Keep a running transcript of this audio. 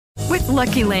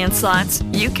Lucky Land Slots,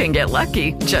 you can get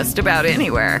lucky just about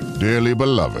anywhere. Dearly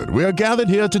beloved, we are gathered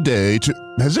here today to...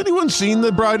 Has anyone seen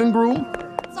the bride and groom?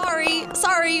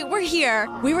 Sorry, we're here.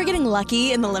 We were getting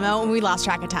lucky in the limo and we lost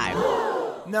track of time.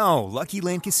 No, Lucky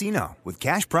Land Casino, with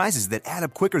cash prizes that add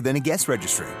up quicker than a guest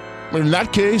registry. In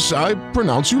that case, I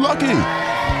pronounce you lucky.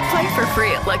 Play for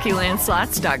free at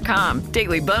LuckyLandSlots.com.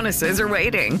 Daily bonuses are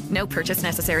waiting. No purchase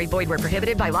necessary. Void where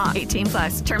prohibited by law.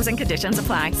 18+. Terms and conditions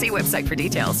apply. See website for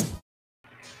details.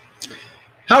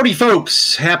 Howdy,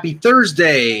 folks. Happy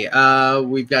Thursday.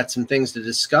 We've got some things to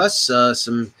discuss.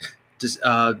 Some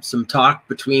talk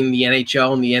between the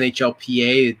NHL and the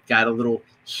NHLPA. It got a little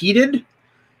heated.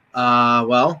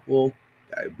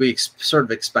 We sort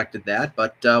of expected that,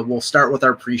 but we'll start with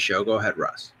our pre-show. Go ahead,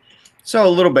 Russ. So a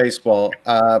little baseball.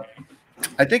 I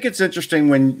think it's interesting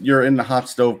when you're in the hot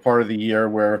stove part of the year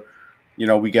where,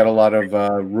 we get a lot of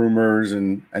rumors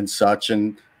and such.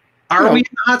 And are we in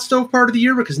the hot stove part of the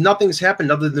year? Because nothing's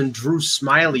happened other than Drew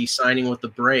Smiley signing with the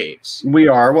Braves. We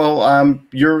are. Well,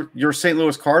 your St.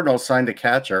 Louis Cardinals signed a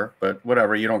catcher, but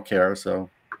whatever, you don't care. So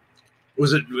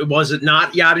was it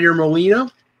not Yadier Molina?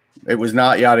 It was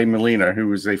not Yadi Molina, who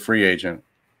was a free agent.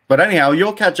 But anyhow,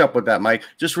 you'll catch up with that, Mike.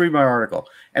 Just read my article.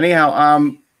 Anyhow,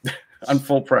 on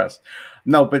Full Press.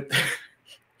 No, but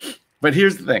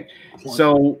here's the thing.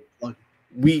 So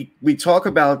we talk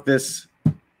about this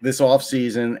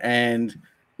offseason, and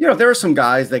there are some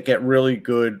guys that get really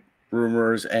good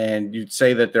rumors, and you'd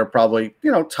say that they're probably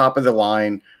top of the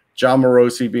line. John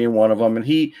Morosi being one of them,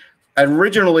 and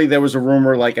originally there was a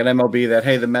rumor like at MLB that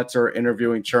hey, the Mets are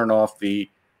interviewing Chernoff, the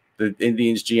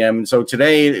Indians GM. And so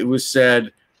today it was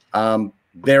said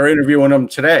they're interviewing him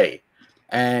today.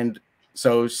 And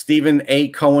so Stephen A.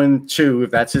 Cohen 2, if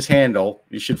that's his handle,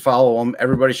 you should follow him.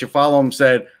 Everybody should follow him,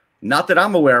 said, not that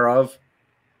I'm aware of.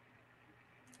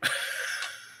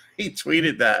 He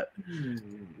tweeted that.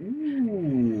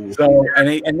 Ooh. So,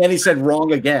 and then he said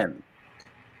wrong again.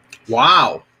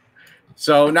 Wow.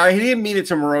 So now he didn't mean it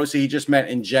to Morosi. He just meant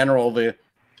in general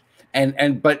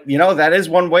but that is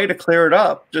one way to clear it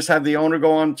up. Just have the owner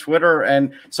go on Twitter.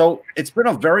 And so it's been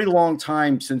a very long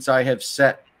time since I have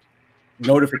set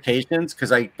notifications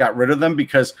because I got rid of them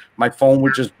because my phone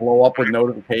would just blow up with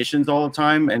notifications all the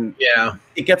time. And yeah,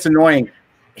 it gets annoying.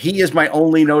 He is my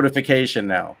only notification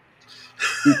now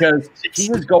because he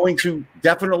is going to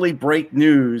definitely break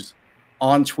news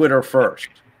on Twitter first.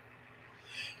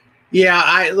 Yeah,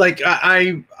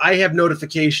 I have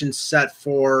notifications set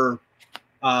for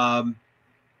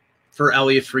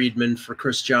Elliot Friedman, for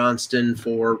Chris Johnston,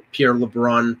 for Pierre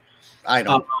LeBrun. I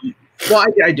don't.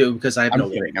 I do because I have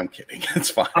I'm kidding. It's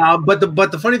fine. But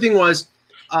the funny thing was,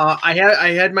 I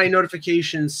had my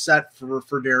notifications set for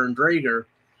Darren Drager,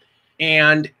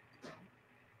 and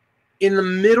in the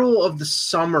middle of the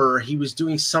summer, he was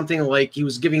doing something like he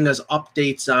was giving us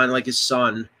updates on like his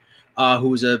son, who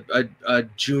was a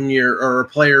junior or a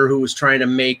player who was trying to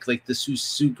make like the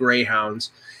Sioux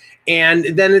Greyhounds.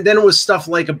 And then it was stuff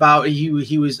like about he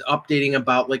was updating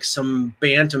about like some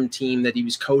bantam team that he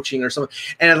was coaching or something.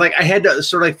 And like I had to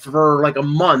sort of like for like a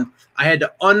month, I had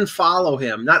to unfollow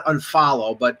him, not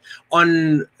unfollow, but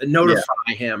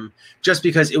unnotify him just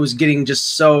because it was getting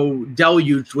just so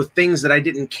deluged with things that I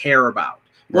didn't care about.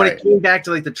 When it came back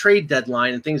to like the trade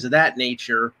deadline and things of that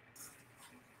nature,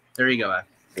 there you go. I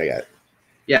got it.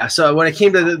 Yeah. So when it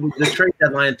came to the trade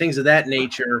deadline and things of that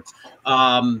nature,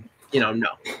 no.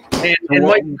 And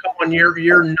Mike Cohen,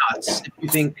 you're nuts if you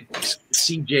think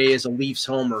CJ is a Leafs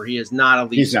homer. He is not a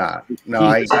Leafs. He's not.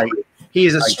 No, he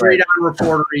is a straight-on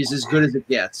reporter. He's as good as it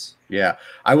gets. Yeah.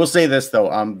 I will say this,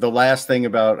 though. The last thing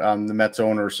about the Mets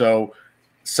owner. So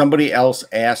somebody else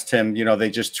asked him, they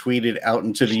just tweeted out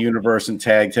into the universe and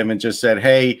tagged him and just said,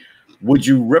 hey, would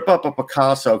you rip up a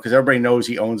Picasso? Because everybody knows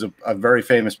he owns a very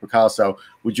famous Picasso.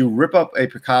 Would you rip up a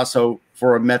Picasso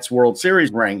for a Mets World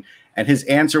Series ring? And his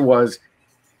answer was,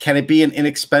 can it be an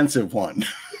inexpensive one?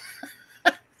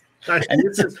 But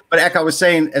Eck, I was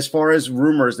saying, as far as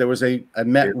rumors, there was a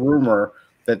Met rumor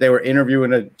that they were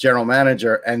interviewing a general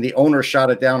manager, and the owner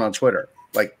shot it down on Twitter.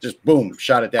 Like, just boom,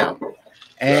 shot it down.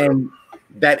 And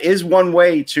that is one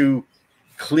way to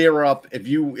clear up. If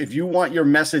you want your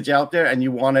message out there and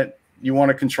you want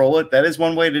to control it, that is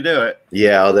one way to do it.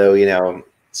 Yeah, although,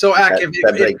 so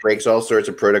that breaks all sorts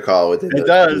of protocol with it. It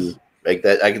does. Like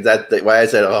that, why I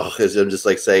said, is I'm just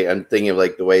like I'm thinking of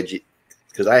like the way,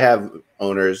 because I have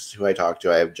owners who I talk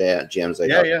to, I have GMs I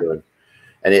talk to,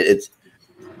 and it's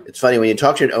funny when you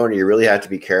talk to an owner, you really have to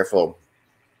be careful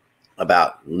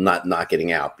about not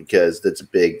getting out because that's a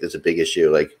big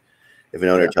issue. Like if an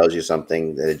owner tells you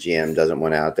something that a GM doesn't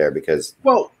want out there because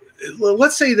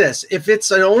let's say this: if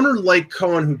it's an owner like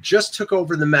Cohen who just took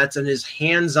over the Mets and is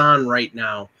hands-on right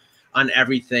now on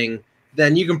everything,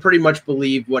 then you can pretty much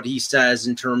believe what he says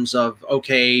in terms of,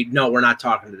 okay, no, we're not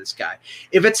talking to this guy.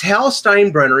 If it's Hal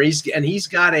Steinbrenner, he's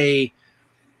got a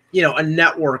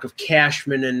network of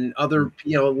Cashman and other,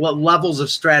 levels of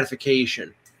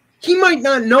stratification, he might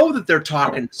not know that they're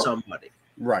talking to somebody.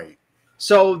 Right.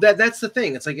 So that's the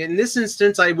thing. It's like in this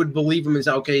instance, I would believe him as,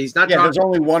 okay, he's not talking. There's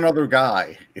only one other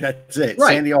guy. That's it.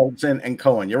 Right. Sandy Alderson and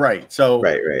Cohen. You're right. So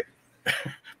right.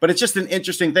 But it's just an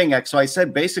interesting thing. So I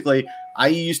said, basically, I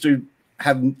used to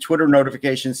have Twitter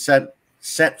notifications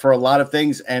set for a lot of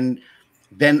things and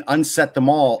then unset them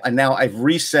all. And now I've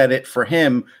reset it for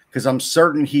him because I'm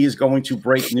certain he is going to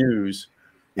break news.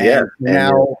 Yeah. And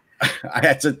now I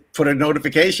had to put a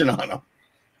notification on him.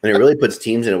 And it really puts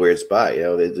teams in a weird spot.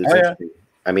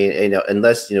 I mean,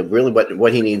 unless, really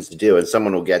what he needs to do, and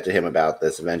someone will get to him about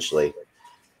this eventually,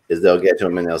 is they'll get to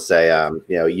him and they'll say,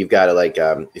 you've got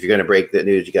to if you're going to break the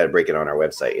news, you got to break it on our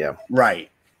website. Right.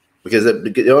 Because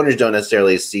the owners don't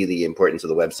necessarily see the importance of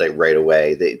the website right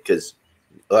away. Because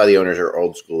a lot of the owners are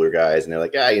old schooler guys, and they're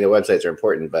like, websites are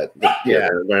important, but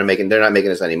they're not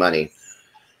making us any money.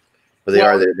 But they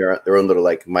are their own little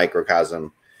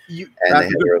microcosm. And they have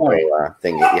their little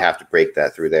thing that you have to break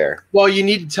that through there. Well, you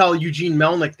need to tell Eugene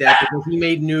Melnick that because he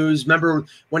made news. Remember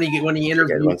when he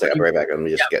interviewed? Okay, one second, I'll be right back. Let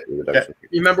me just get the introduction.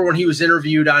 You remember when he was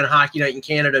interviewed on Hockey Night in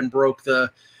Canada and broke the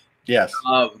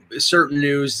certain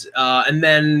news, and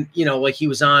then he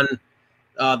was on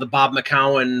the Bob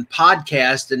McCowan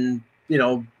podcast and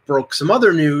broke some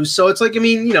other news. So it's like,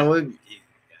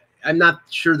 I'm not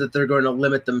sure that they're going to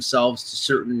limit themselves to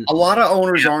certain. A lot of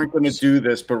owners aren't going to do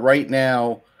this, but right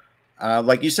now,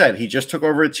 like you said, he just took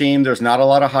over a team. There's not a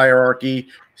lot of hierarchy.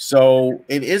 So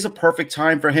it is a perfect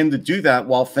time for him to do that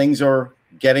while things are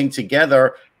getting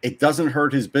together. It doesn't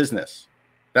hurt his business.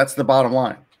 That's the bottom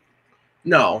line.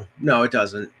 No, it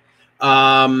doesn't.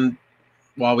 While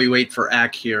we wait for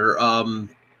Ack here,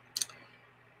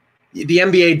 the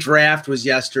NBA draft was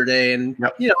yesterday, and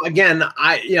again,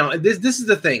 this is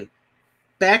the thing.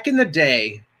 Back in the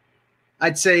day,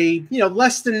 I'd say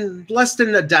less than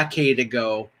a decade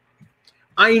ago,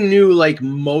 I knew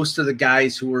most of the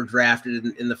guys who were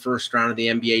drafted in the first round of the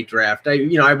NBA draft.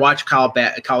 I watched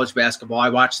college basketball. I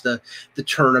watched the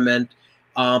tournament.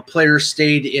 Players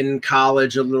stayed in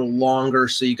college a little longer,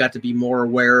 so you got to be more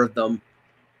aware of them.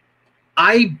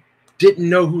 I didn't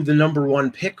know who the number one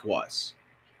pick was.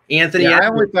 Anthony. I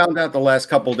only found out the last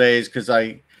couple of days because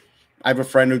I have a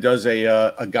friend who does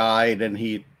a guide, and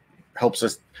he helps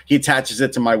us. He attaches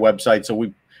it to my website,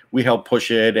 so we help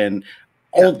push it. And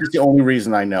that's the only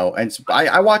reason I know. And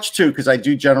I watch too because I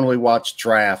do generally watch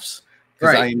drafts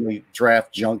because I am a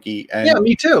draft junkie. And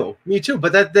me too.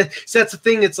 But that's the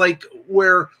thing. It's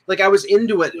where I was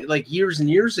into it years and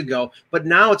years ago, but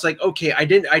now it's okay, I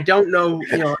don't know.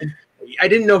 I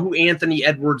didn't know who Anthony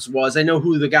Edwards was. I know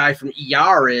who the guy from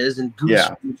ER is and Goose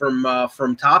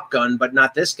from Top Gun, but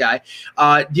not this guy.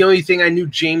 The only thing I knew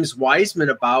James Wiseman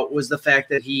about was the fact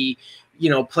that he,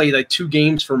 played 2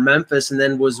 games for Memphis and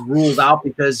then was ruled out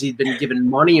because he'd been given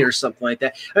money or something like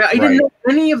that. I didn't know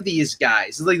any of these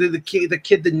guys. The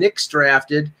kid the Knicks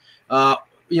drafted,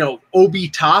 Obi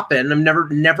Toppin. I've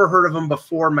never heard of him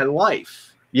before in my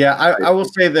life. Yeah, I will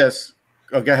say this.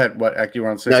 Oh, go ahead. What, Ek, you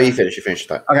want to say? No, something? You finish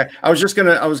that. Okay. I was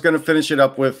gonna finish it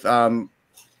up with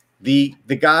the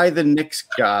guy the Knicks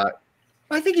got.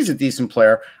 I think he's a decent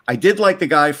player. I did like the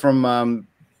guy from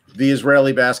the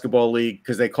Israeli Basketball League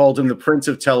because they called him the Prince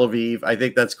of Tel Aviv. I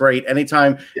think that's great.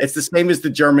 Anytime it's the same as the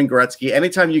German Gretzky.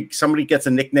 Anytime somebody gets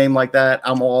a nickname like that,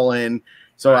 I'm all in.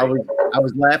 So I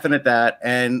was laughing at that.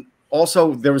 And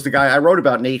also there was the guy I wrote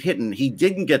about, Nate Hitton. He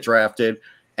didn't get drafted.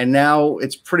 And now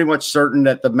it's pretty much certain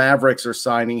that the Mavericks are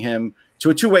signing him to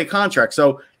a 2-way contract.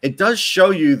 So it does show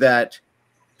you that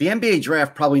the NBA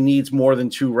draft probably needs more than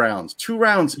 2 rounds. 2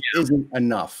 rounds isn't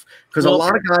enough because a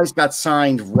lot of guys got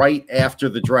signed right after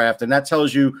the draft, and that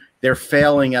tells you they're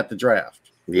failing at the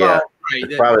draft. Yeah,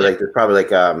 there's probably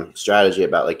strategy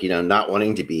about not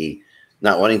wanting to be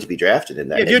drafted in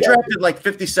that. If you're drafted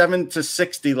 57 to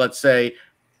 60, let's say.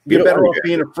 You're better off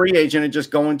being a free agent and just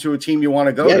going to a team you want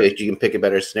to go to. Yeah, you can pick a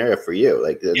better scenario for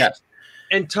you. Yes.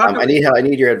 And talk. I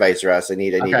need your advice, Russ. I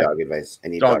need dog advice. I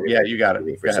need dog advice. Yeah, you got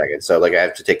it for a second. So I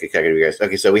have to take a second of you guys.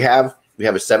 Okay, so we have a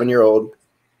 7-year-old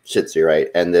Shih Tzu, right?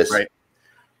 And this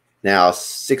now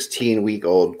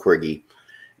 16-week-old Corgi,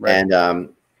 and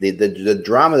the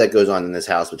drama that goes on in this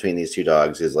house between these 2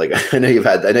 dogs is I know you've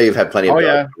had plenty of. Oh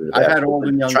yeah, I've had old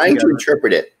and young. Trying to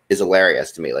interpret it is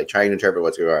hilarious to me. Trying to interpret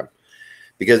what's going on.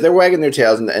 Because they're wagging their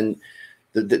tails, and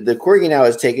The corgi now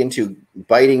is taken to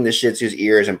biting the Shih Tzu's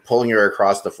ears and pulling her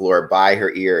across the floor by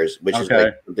her ears, which is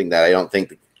like something that I don't think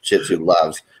the Shih Tzu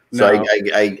loves. So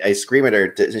I scream at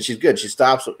her, and she's good. She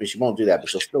stops. She won't do that, but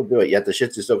she'll still do it. Yet the Shih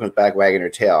Tzu still comes back wagging her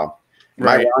tail. Am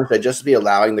I wrong? Should I just be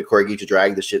allowing the corgi to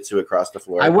drag the Shih Tzu across the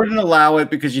floor? I wouldn't allow it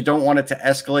because you don't want it to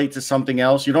escalate to something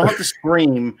else. You don't have to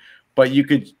scream, but you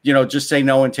could, just say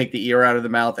no and take the ear out of the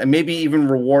mouth, and maybe even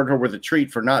reward her with a treat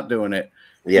for not doing it.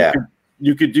 Yeah,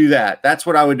 you could do that. That's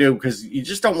what I would do because you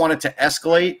just don't want it to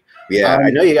escalate. Yeah, I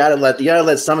know you gotta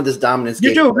let some of this dominance.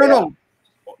 You do no.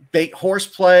 Bait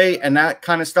horseplay and that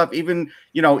kind of stuff. Even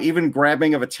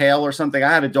grabbing of a tail or something. I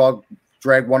had a dog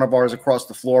drag one of ours across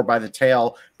the floor by the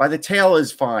tail. By the tail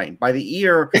is fine. By the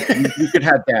ear, you could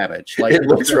have damage. Like it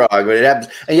looks wrong, but it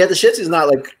happens. And yet the Shih Tzu's not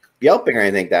like yelping or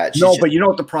anything like that. But you know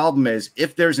what the problem is?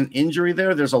 If there's an injury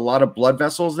there, there's a lot of blood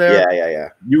vessels there. Yeah.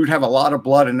 You would have a lot of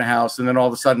blood in the house, and then all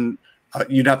of a sudden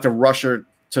you'd have to rush her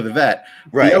to the vet.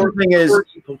 Right. The other thing is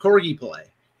corgi play.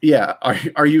 Yeah.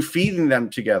 Are you feeding them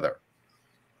together?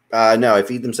 No, I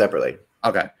feed them separately.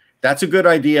 Okay. That's a good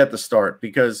idea at the start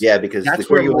because the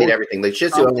corgi will eat everything. Like Shih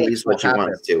Tzu only eats what she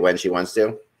wants to when she wants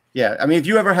to. Yeah, I mean, if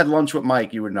you ever had lunch with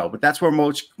Mike, you would know. But that's where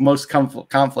most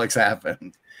conflicts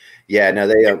happen. Yeah, no,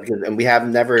 they and we have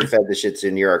never fed the Shih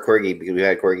Tzu near our corgi because we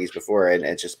had corgis before, and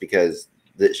it's just because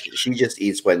she just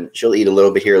eats when she'll eat a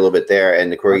little bit here, a little bit there,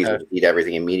 and the corgis will eat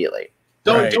everything immediately.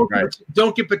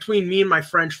 Don't get between me and my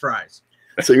French fries.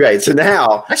 So so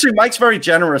now actually Mike's very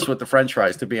generous with the French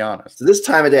fries, to be honest. So this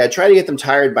time of day, I try to get them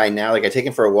tired by now. Like I take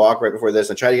them for a walk right before this,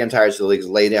 and try to get them tired so they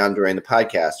lay down during the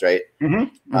podcast, right?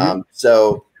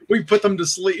 So we put them to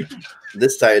sleep.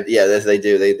 This time, they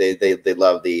do. They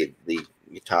love the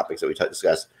topics that we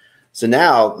discuss. So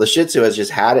now the Shih Tzu has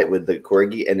just had it with the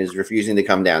corgi and is refusing to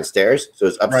come downstairs. So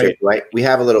it's upstairs, right? We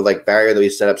have a little barrier that we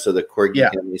set up so the corgi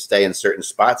can only stay in certain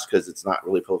spots because it's not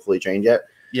really fully trained yet.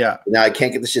 Yeah. But now I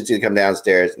can't get the Shih Tzu to come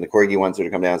downstairs, and the corgi wants her to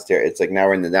come downstairs. It's like now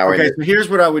we're in the. So here's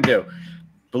what I would do.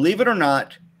 Believe it or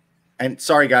not, and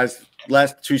sorry guys,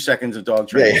 last 2 seconds of dog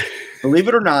training. Yeah. Believe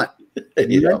it or not,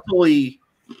 mentally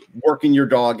working your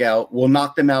dog out will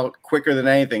knock them out quicker than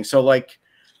anything. So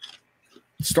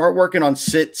start working on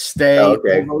sit, stay, all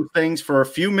those things for a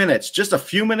few minutes. Just a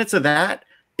few minutes of that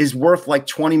is worth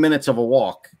 20 minutes of a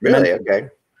walk. Really? Okay.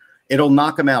 It'll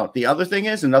knock them out. The other thing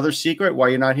is, another secret, while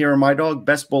you're not hearing my dog,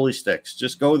 best bully sticks.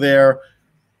 Just go there,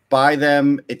 buy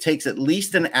them. It takes at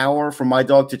least an hour for my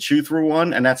dog to chew through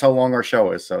one, and that's how long our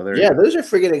show is. So those are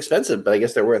freaking expensive, but I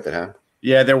guess they're worth it, huh?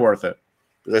 Yeah, they're worth it.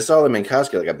 I saw them in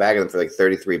Costco, a bag of them for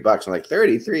 $33. I'm like,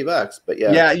 $33, but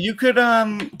yeah. Yeah, you could.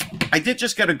 I did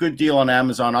just get a good deal on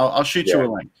Amazon. I'll shoot you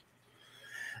a link.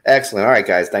 Excellent. All right,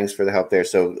 guys, thanks for the help there.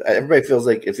 So everybody feels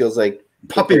like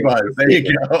puppy buzz. There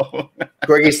you go.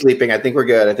 Corgi's sleeping. I think we're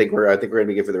good. I think we're gonna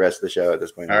be good for the rest of the show at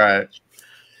this point. All right.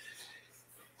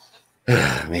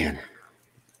 Man,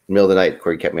 middle of the night,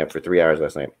 Corgi kept me up for 3 hours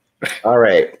last night. All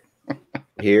right,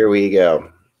 here we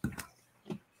go.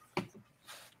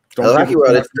 The Hockey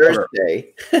World, it's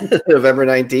Thursday, November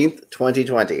 19th,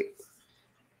 2020.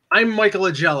 I'm Michael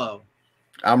Agello.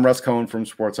 I'm Russ Cohen from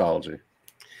Sportsology.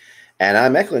 And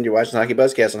I'm Eklund. You're watching the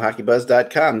HockeyBuzzCast on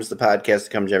HockeyBuzz.com. This is the podcast that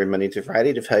comes every Monday to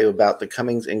Friday to tell you about the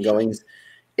comings and goings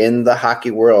in the hockey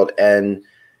world. And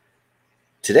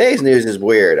today's news is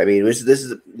weird. I mean,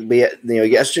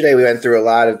 yesterday we went through a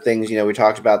lot of things. We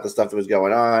talked about the stuff that was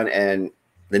going on, and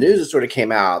the news sort of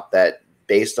came out that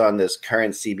based on this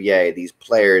current CBA, these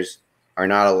players are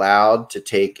not allowed to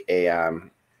take a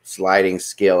sliding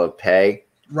scale of pay.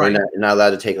 Right. They're not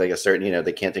allowed to take a certain,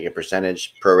 they can't take a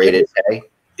percentage prorated pay.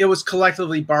 It was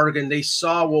collectively bargained. They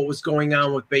saw what was going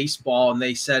on with baseball, and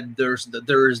they said there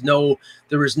is no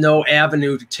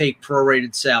avenue to take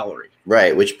prorated salary.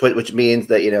 Right, which means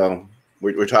that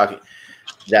we're talking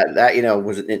that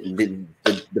was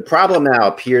the problem now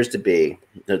appears to be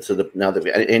that now the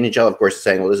NHL of course is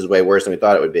saying, well, this is way worse than we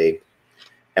thought it would be,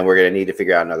 and we're going to need to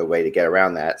figure out another way to get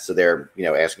around that. So they're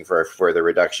asking for a further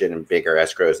reduction and bigger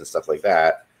escrows and stuff like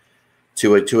that.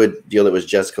 To a deal that was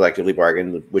just collectively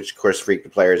bargained, which of course freaked the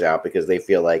players out because they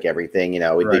feel like everything,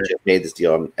 they just made this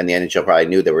deal, and the NHL probably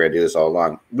knew they were going to do this all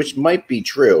along, which might be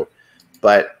true,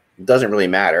 but it doesn't really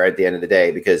matter at the end of the day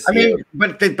because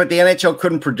but the NHL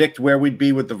couldn't predict where we'd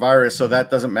be with the virus, so that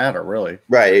doesn't matter really.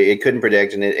 Right, it couldn't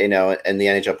predict, and and the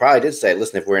NHL probably did say,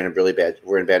 listen, if we're in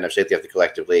bad enough shape, they have to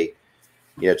collectively,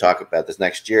 talk about this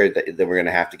next year, then we're going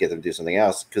to have to get them to do something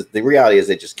else because the reality is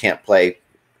they just can't play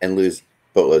and lose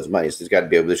boatloads of money. So there's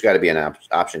got to be an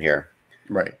option here,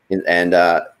 right?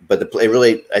 But it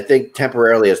really, I think,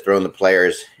 temporarily has thrown the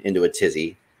players into a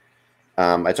tizzy.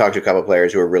 I talked to a couple of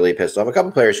players who are really pissed off. A couple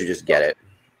of players who just get it,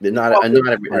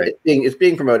 It's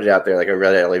being promoted out there. Like I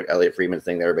read Elliot Friedman's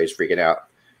thing that everybody's freaking out.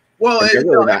 Well,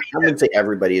 I wouldn't say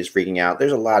everybody is freaking out.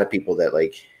 There's a lot of people that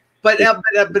like. But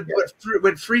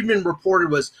what Friedman reported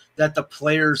was that the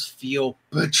players feel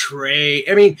betrayed.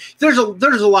 I mean, there's a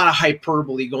lot of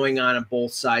hyperbole going on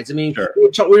both sides. I mean, sure.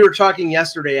 we were talking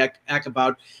yesterday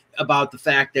about the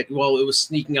fact that, well, it was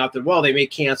sneaking out that, well, they may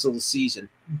cancel the season.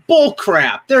 Bull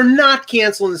crap. They're not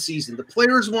canceling the season. The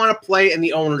players want to play and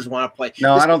the owners want to play.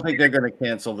 No, I don't think they're going to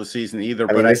cancel the season either.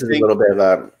 I think a little bit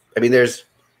of there's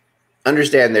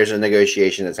a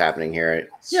negotiation that's happening here.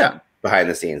 Behind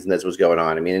the scenes, and that's what's going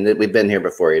on. I mean, and we've been here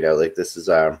before, like this is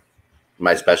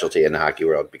my specialty in the hockey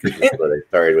world because that's what I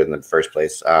started with in the first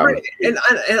place. Right. And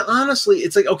honestly,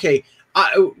 it's like,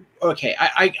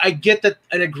 I get that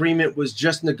an agreement was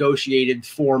just negotiated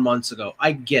 4 months ago.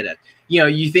 I get it.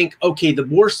 You think, okay, the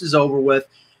worst is over with.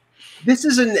 This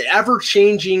is an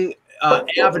ever-changing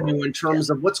avenue in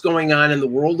terms of what's going on in the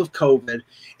world of COVID.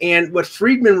 And what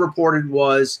Friedman reported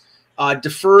was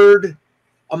deferred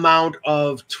amount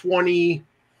of 20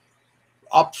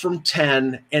 up from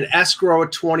 10 and escrow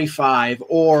at 25,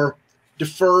 or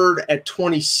deferred at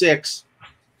 26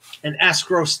 and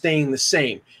escrow staying the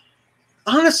same.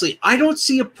 Honestly, I don't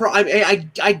see a problem.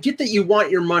 I get that you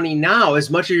want your money now, as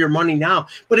much of your money now,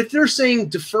 but if they're saying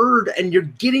deferred and you're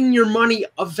getting your money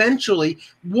eventually,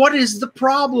 what is the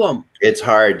problem? It's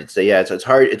hard. It's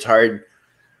hard.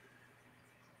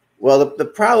 Well,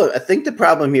 I think the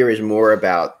problem here is more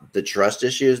about the trust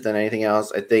issues than anything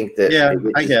else. I think that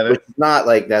I get it. Which is not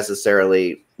like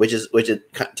necessarily, which is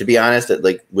to be honest, that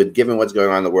like given what's going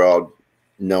on in the world,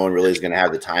 no one really is going to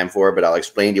have the time for it. But I'll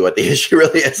explain to you what the issue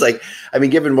really is. Like, I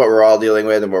mean, given what we're all dealing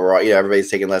with and what we're all,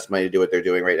 everybody's taking less money to do what they're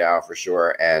doing right now for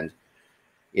sure. And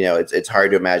it's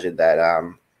hard to imagine that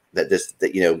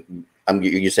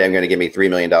you say I'm going to give me $3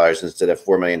 million instead of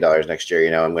 $4 million next year.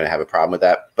 I'm going to have a problem with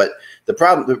that. But the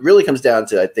problem that really comes down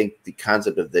to, I think, the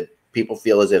concept of that people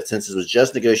feel as if since this was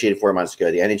just negotiated 4 months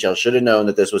ago, the NHL should have known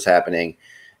that this was happening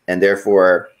and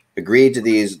therefore agreed to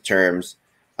these terms,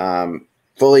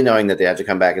 fully knowing that they have to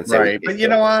come back and say, right. But you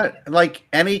know what? Like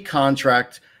any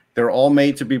contract, they're all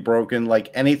made to be broken. Like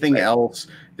anything else,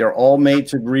 they're all made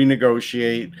to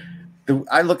renegotiate.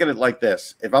 I look at it like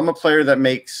this. If I'm a player that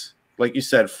makes, like you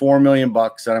said, $4 million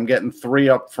and I'm getting 3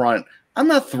 up front, I'm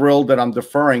not thrilled that I'm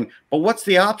deferring, but what's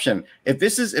the option?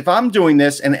 If I'm doing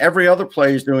this and every other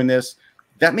player is doing this,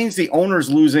 that means the owner's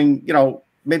losing,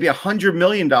 maybe $100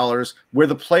 million where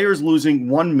the player's losing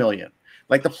 $1 million.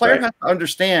 Like the player has to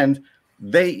understand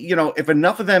if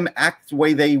enough of them act the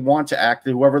way they want to act,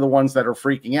 whoever the ones that are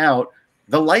freaking out,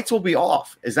 the lights will be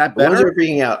off. Is that better? The ones that are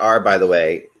freaking out are, by the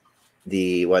way,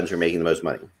 the ones who are making the most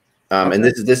money. And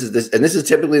this is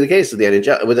typically the case with the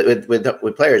NHL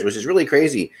with players, which is really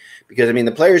crazy because I mean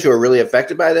the players who are really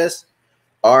affected by this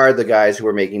are the guys who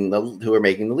are making the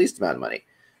least amount of money.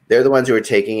 They're the ones who are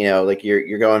taking, like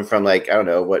you're going from like I don't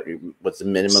know what's the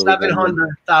minimum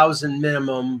 700,000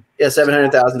 minimum. Yeah,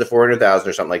 700,000 to 400,000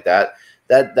 or something like that.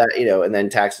 That and then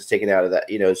taxes taken out of that,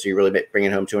 so you're really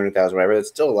bringing home 200,000, whatever. That's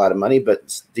still a lot of money,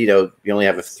 but you only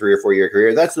have a 3 or 4 year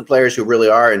career. That's the players who really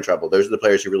are in trouble. Those are the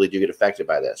players who really do get affected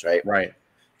by this, right? Right.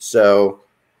 So,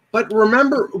 but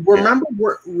remember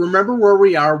where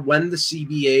we are when the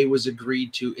CBA was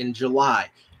agreed to in July.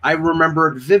 I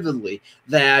remember it vividly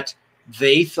that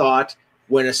they thought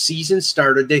when a season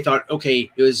started, they thought,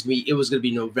 okay, it was going to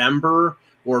be November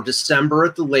or December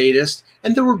at the latest,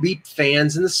 and there would be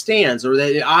fans in the stands, or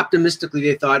they thought,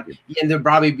 and there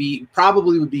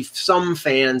probably would be some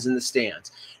fans in the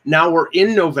stands. Now we're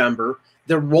in November.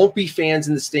 There won't be fans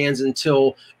in the stands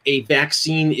until a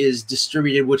vaccine is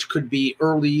distributed, which could be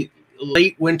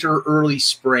late winter, early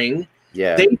spring.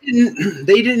 Yeah, they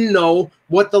didn't know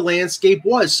what the landscape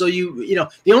was. So the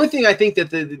only thing I think that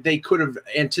they could have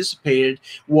anticipated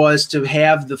was to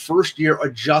have the first year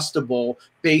adjustable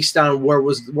based on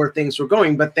where things were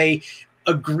going. But they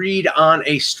agreed on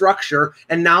a structure,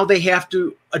 and now they have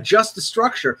to adjust the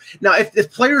structure. Now,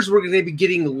 if players were going to be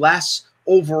getting less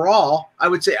overall, I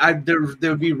would say there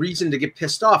would be reason to get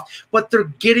pissed off. But they're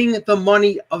getting the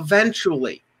money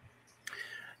eventually.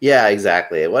 Yeah,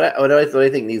 exactly. What I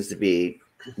think needs to be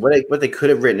what they could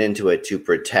have written into it to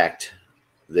protect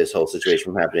this whole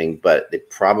situation from happening, but they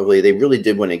really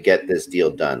did want to get this deal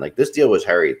done. Like this deal was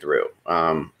hurried through.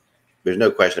 There's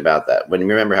no question about that. When you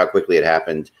remember how quickly it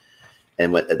happened,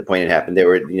 and at the point it happened, they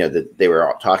were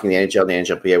talking the NHL, the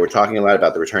NHLPA were talking a lot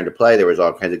about the return to play. There was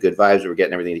all kinds of good vibes. We were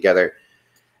getting everything together,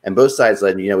 and both sides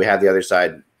led. We had the other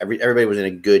side. Everybody was in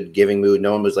a good giving mood.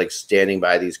 No one was like standing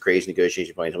by these crazy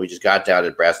negotiation points. And we just got down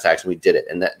to brass tacks and we did it.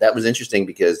 And that was interesting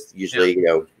because usually,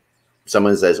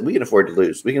 someone says, we can afford to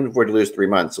lose. We can afford to lose 3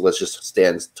 months, so let's just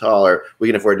stand tall. Or we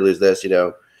can afford to lose this,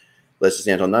 let's just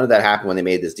stand tall. None of that happened when they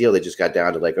made this deal. They just got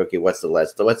down to like, okay, what's the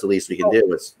least we can do?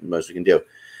 What's the most we can do?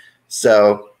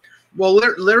 So, well,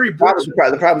 Larry Brooks.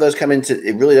 The problem does come into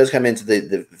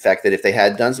the fact that if they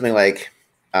had done something like,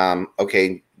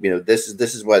 okay, this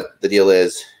is what the deal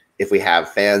is if we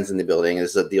have fans in the building. This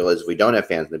is what the deal is if we don't have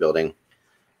fans in the building.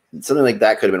 Something like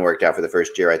that could have been worked out for the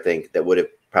first year. I think that would have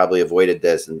probably avoided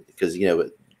this, and because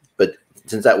but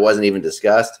since that wasn't even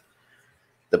discussed,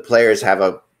 the players have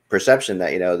a perception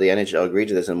that the NHL agreed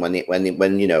to this. And when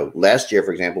last year,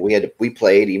 for example, we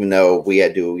played even though we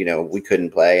had to we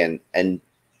couldn't play, and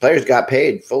players got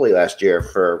paid fully last year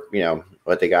for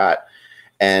what they got,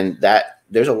 and that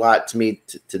there's a lot to me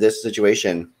to this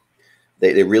situation.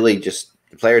 They really just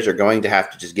the players are going to have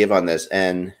to just give on this.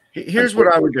 And here's what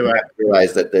I would do. I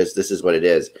realize that this is what it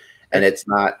is, and it's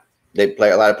not. A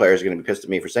lot of players are going to be pissed at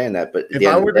me for saying that. But if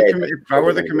I were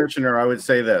the commissioner, I would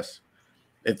say this.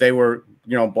 If they were,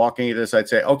 balking at this, I'd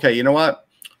say, okay, you know what?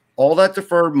 All that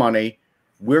deferred money,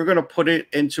 we're going to put it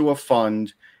into a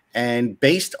fund, and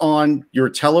based on your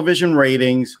television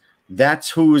ratings, that's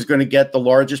who is going to get the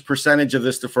largest percentage of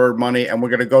this deferred money, and we're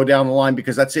going to go down the line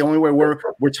because that's the only way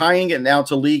we're tying it now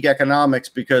to league economics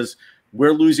because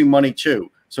we're losing money too.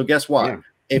 So guess what? Yeah.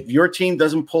 If your team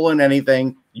doesn't pull in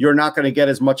anything, you're not going to get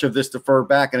as much of this deferred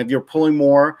back. And if you're pulling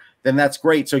more, then that's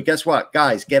great. So guess what,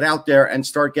 guys, get out there and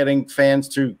start getting fans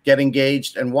to get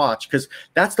engaged and watch, because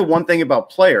that's the one thing about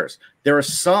players. There are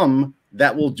some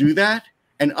that will do that,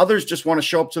 and others just want to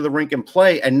show up to the rink and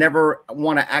play and never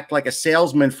want to act like a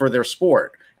salesman for their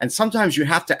sport. And sometimes you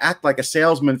have to act like a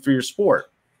salesman for your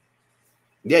sport.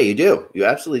 Yeah, you do. You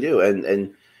absolutely do.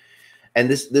 And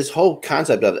this whole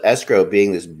concept of escrow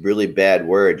being this really bad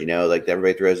word, like that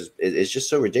everybody throws, is just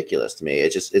so ridiculous to me.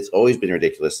 It's always been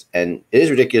ridiculous, and it is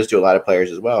ridiculous to a lot of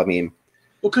players as well. I mean,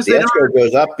 because the escrow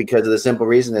goes up because of the simple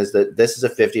reason is that this is a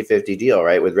 50-50 deal,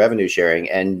 right, with revenue sharing,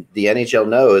 and the NHL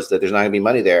knows that there's not going to be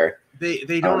money there.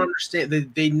 They don't understand.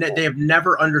 They have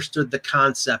never understood the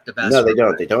concept of escrow. No, they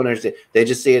don't. They don't understand. They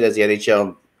just see it as the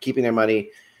NHL keeping their money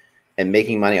and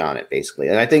making money on it, basically.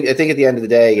 And I think at the end of the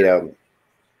day, and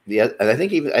I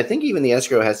think even the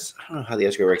escrow has, I don't know how the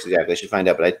escrow works exactly. I should find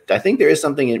out, but I think there is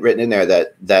something written in there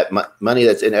that money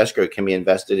that's in escrow can be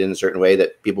invested in a certain way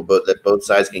that both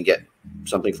sides can get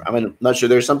something from. I'm not sure.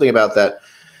 There's something about that.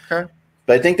 Okay.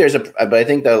 But I think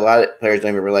that a lot of players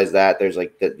don't even realize that there's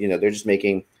like that. They're just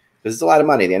making, because it's a lot of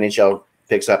money. The NHL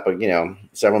picks up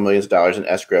several millions of dollars in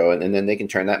escrow, and then they can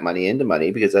turn that money into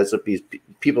money, because that's what these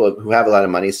people who have a lot of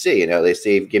money see. They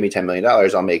say, give me $10 million,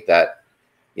 I'll make that.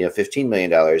 $15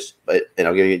 million, and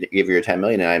I'll give you your $10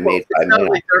 million, and I made $5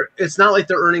 million. It's not like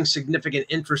they're earning significant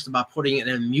interest about putting it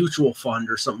in a mutual fund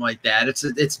or something like that.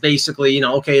 It's basically,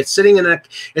 okay, it's sitting in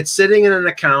an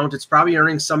account. It's probably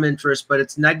earning some interest, but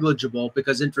it's negligible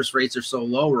because interest rates are so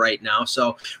low right now.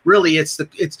 So really, it's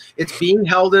being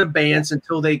held in abeyance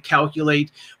until they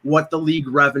calculate what the league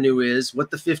revenue is,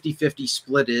 what the 50-50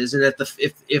 split is, and if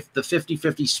the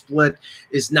 50-50 split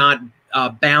is not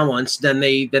balanced, then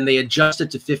they adjust it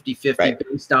to 50-50 right,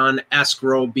 based on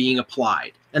escrow being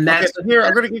applied. And that's here.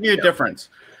 I'm going to give you a difference.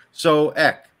 So,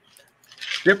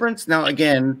 difference. Now,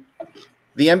 again,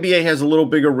 the NBA has a little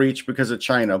bigger reach because of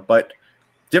China, but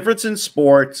difference in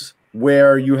sports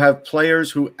where you have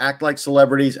players who act like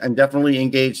celebrities and definitely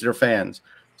engage their fans.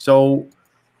 So,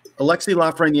 Alexis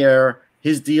Lafreniere,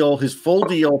 his full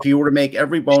deal, if he were to make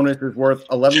every bonus, is worth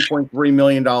 $11.3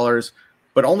 million.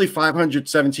 But only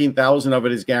 $517,000 of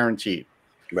it is guaranteed.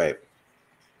 Right.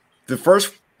 The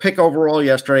first pick overall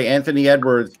yesterday, Anthony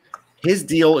Edwards, his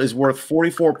deal is worth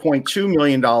 $44.2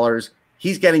 million.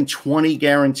 He's getting 20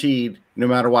 guaranteed no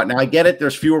matter what. Now, I get it.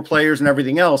 There's fewer players and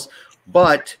everything else,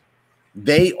 but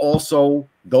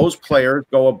those players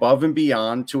go above and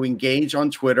beyond to engage on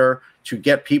Twitter, to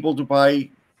get people to buy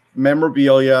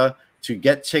memorabilia, to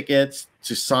get tickets,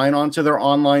 to sign on to their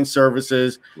online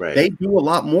services. Right. They do a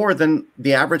lot more than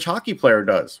the average hockey player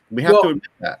does. We have to admit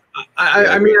that.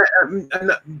 I mean,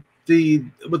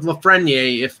 with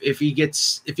Lafreniere, if he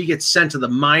gets sent to the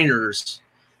minors,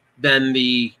 then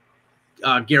the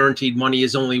guaranteed money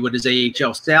is only what his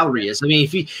AHL salary is. I mean,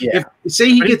 if he's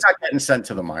not getting sent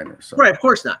to the minors, so. Right? Of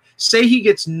course not. Say he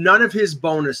gets none of his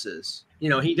bonuses.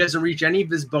 He doesn't reach any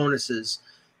of his bonuses.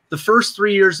 The first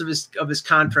 3 years of his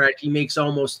contract, he makes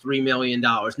almost $3 million,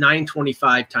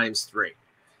 $925 times 3.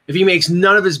 If he makes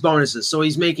none of his bonuses, so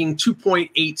he's making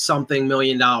 $2.8 something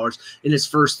million in his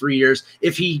first 3 years.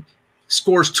 If he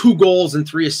scores 2 goals and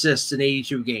 3 assists in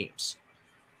 82 games,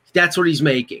 that's what he's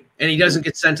making, and he doesn't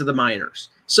get sent to the minors.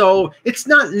 So it's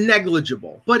not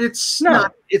negligible, but it's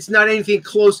not anything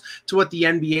close to what the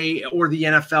NBA or the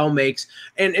NFL makes.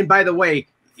 And by the way,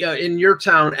 in your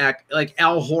town, like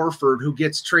Al Horford, who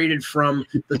gets traded from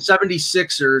the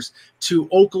 76ers to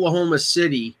Oklahoma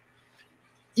City,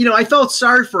 I felt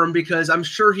sorry for him because I'm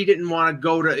sure he didn't want to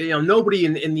go to, nobody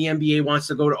in the NBA wants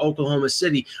to go to Oklahoma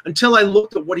City until I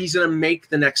looked at what he's going to make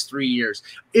the next 3 years.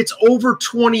 It's over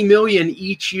 $20 million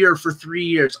each year for 3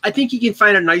 years. I think he can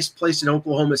find a nice place in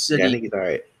Oklahoma City. Yeah, I think he's all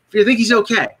right. I think he's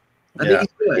okay. I think he's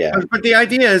good. Yeah. But the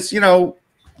idea is, you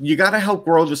got to help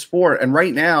grow the sport. And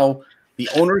right now, the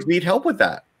owners need help with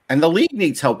that. And the league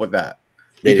needs help with that.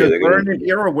 Because we're in an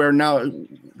era where now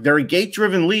they're a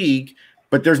gate-driven league,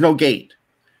 but there's no gate.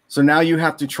 So now you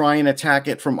have to try and attack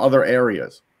it from other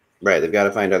areas. Right. They've got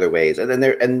to find other ways. And then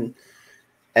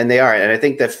they are. And I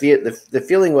think the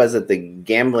feeling was that the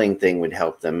gambling thing would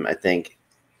help them. I think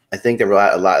there were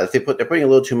a lot. They're putting a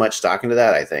little too much stock into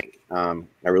that. I think. I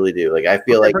really do. Like, I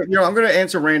feel like, I'm going to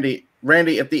answer Randy.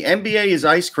 Randy, if the NBA is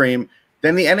ice cream,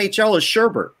 then the NHL is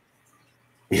sherbet.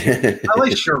 I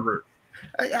like sherbet.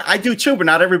 I do too, but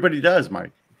not everybody does,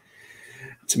 Mike.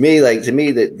 To me,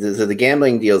 the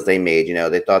gambling deals they made,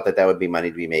 they thought that would be money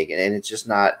to be making, and it's just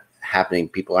not happening.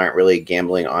 People aren't really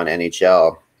gambling on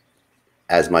NHL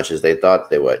as much as they thought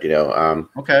they would,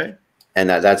 Okay. And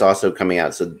that's also coming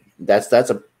out. So that's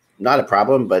not a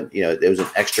problem, but it was an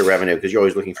extra revenue because you're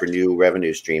always looking for new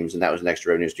revenue streams, and that was an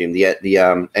extra revenue stream. The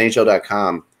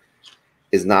NHL.com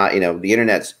is not, the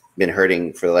internet's been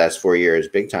hurting for the last 4 years,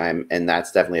 big time, and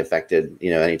that's definitely affected,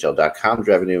 NHL.com's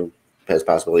revenue has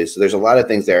possibilities. So there's a lot of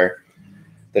things there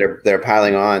that are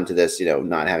piling on to this,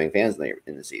 not having fans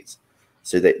in the seats.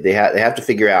 So they have to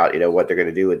figure out, what they're going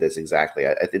to do with this exactly.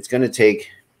 It's going to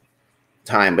take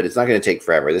time, but it's not going to take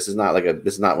forever. This is not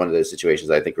one of those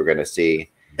situations I think we're going to see.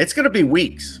 It's going to be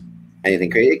weeks. Anything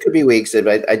crazy? It could be weeks,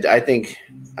 but I think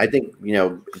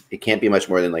it can't be much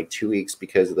more than like 2 weeks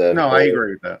because of the I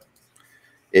agree with that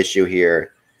issue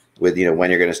here. With when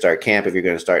you're going to start camp, if you're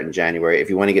going to start in January, if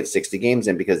you want to get 60 games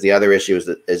in, because the other issue is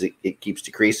that as it keeps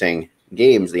decreasing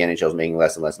games, the NHL is making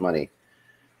less and less money,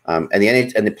 and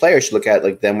the players should look at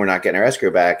like then we're not getting our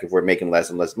escrow back if we're making less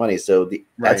and less money. So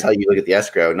that's how you look at the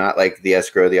escrow, not like the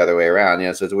escrow the other way around.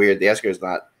 So it's weird. The escrow is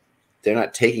they're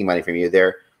not taking money from you;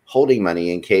 they're holding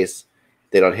money in case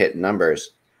they don't hit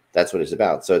numbers. That's what it's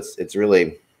about. So it's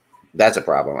really that's a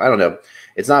problem. I don't know.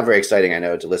 It's not very exciting, I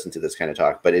know, to listen to this kind of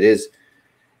talk, but it is.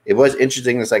 It was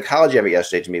interesting. The psychology of it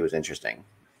yesterday to me was interesting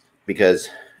because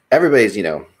everybody's,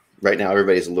 right now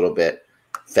everybody's a little bit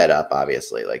fed up,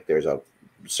 obviously. Like there's a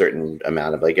certain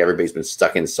amount of everybody's been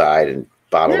stuck inside and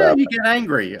bottled up. You get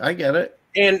angry. I get it.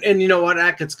 And you know what,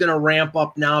 Ack, it's going to ramp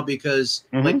up now because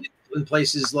like in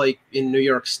places like in New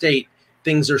York State,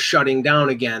 things are shutting down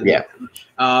again. Yeah.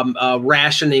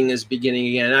 Rationing is beginning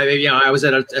again. I was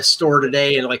at a store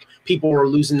today and like people were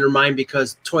losing their mind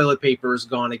because toilet paper is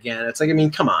gone again. It's like,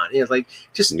 come on.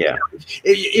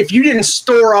 If you didn't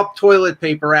store up toilet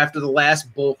paper after the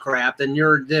last bull crap, then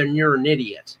you're an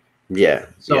idiot. Yeah.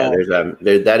 So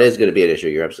that is going to be an issue.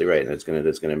 You're absolutely right. And it's going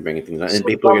to bring things on. And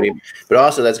people are going to, but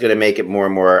also that's going to make it more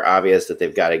and more obvious that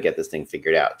they've got to get this thing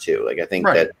figured out too. Like I think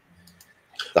that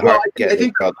I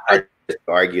think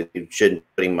argue you shouldn't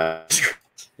pretty much.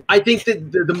 I think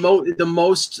that the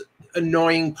most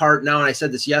annoying part now, and I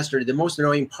said this yesterday, the most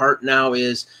annoying part now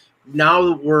is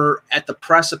now we're at the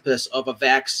precipice of a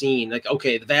vaccine. Like,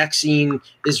 okay, the vaccine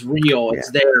is real.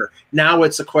 It's there. Now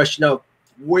it's a question of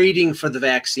waiting for the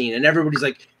vaccine. And everybody's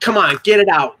like, come on, get it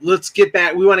out. Let's get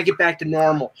back. We want to get back to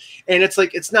normal. And it's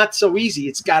like, it's not so easy.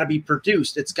 It's got to be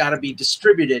produced. It's got to be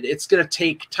distributed. It's going to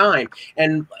take time.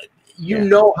 And you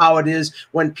know how it is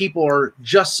when people are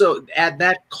just so at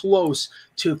that close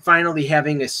to finally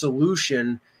having a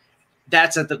solution.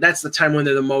 That's the time when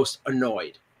they're the most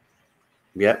annoyed.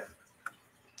 Yep.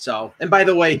 So, and by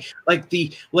the way,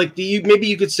 maybe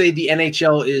you could say the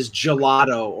NHL is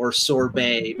gelato or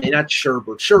sorbet, maybe not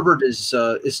sherbet. Sherbet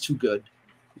is too good.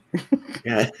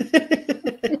 Yeah.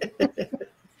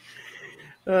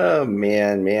 Oh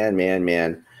man.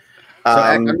 So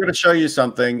I'm going to show you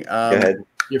something. Go ahead.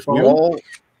 Your phone?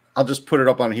 I'll just put it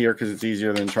up on here because it's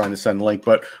easier than trying to send a link.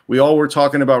 But we all were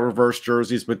talking about reverse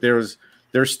jerseys, but there's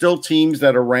still teams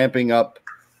that are ramping up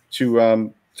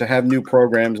to have new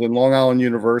programs. In Long Island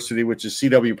University, which is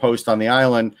CW Post on the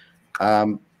island,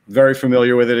 very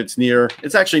familiar with it.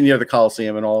 It's actually near the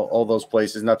Coliseum and all those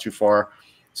places, not too far.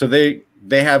 So they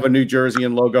have a New Jersey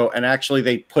and logo, and actually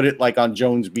they put it like on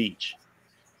Jones Beach.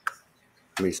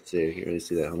 Let me see here. Let me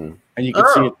see that. Hold on. And you can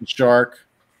see it, the shark.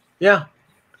 Yeah.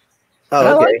 Oh, okay.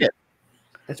 I like it.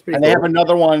 That's pretty and cool. they have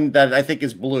another one that I think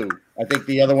is blue. I think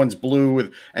the other one's blue.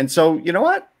 And so, you know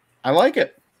what? I like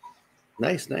it.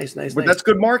 Nice. But that's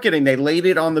good marketing. They laid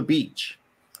it on the beach.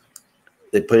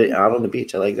 They put it out on the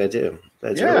beach. I like that too.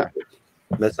 That's really good.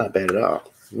 That's not bad at all.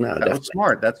 No, that was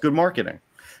smart. That's good marketing.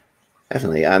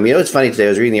 Definitely. It's funny today. I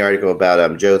was reading the article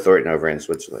about Joe Thornton over in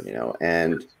Switzerland,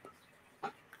 and I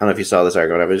don't know if you saw this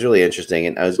article, but it was really interesting.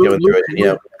 And I was going through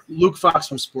it, Luke Fox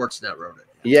from Sportsnet wrote it.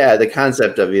 Yeah, the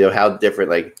concept of how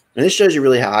different, and this shows you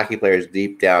really how hockey players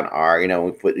deep down are.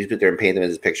 We put there and paint them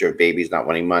as this picture of babies not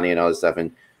wanting money and all this stuff.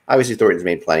 And obviously Thornton's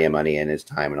made plenty of money in his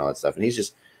time and all that stuff. And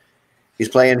he's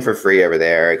playing for free over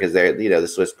there because they're the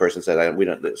Swiss person said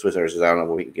the Swiss owner says, I don't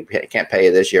know, we can't pay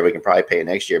you this year. We can probably pay you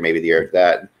next year, maybe the year after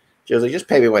that. Joe's like, just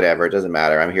pay me whatever. It doesn't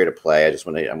matter. I'm here to play. I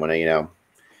want to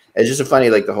it's just a funny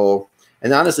the whole.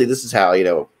 And honestly, this is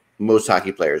how most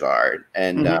hockey players are,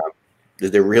 and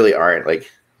there really aren't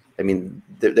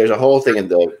there's a whole thing in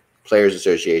the Players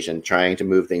Association trying to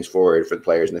move things forward for the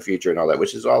players in the future and all that,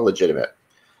 which is all legitimate,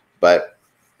 but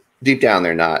deep down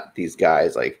they're not these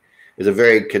guys. It was a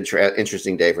very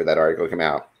interesting day for that article to come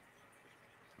out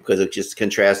because it just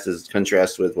contrasts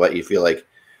with what you feel like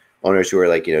owners who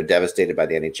are devastated by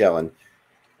the NHL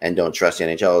and don't trust the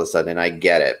NHL all of a sudden. And I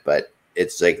get it, but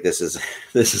it's this is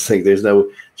there's no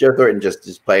Joe Thornton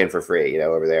just playing for free,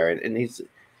 over there, and he's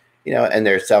and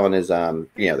they're selling his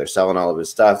they're selling all of his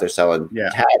stuff. They're selling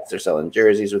hats, they're selling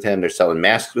jerseys with him, they're selling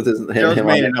masks with him. Joe's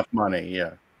made enough money,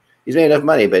 he's made enough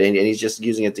money, but and he's just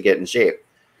using it to get in shape.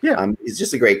 Yeah, he's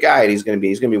just a great guy, and he's gonna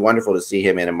be wonderful to see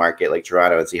him in a market like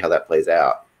Toronto and see how that plays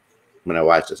out. When I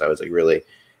watched this, I was really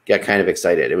got kind of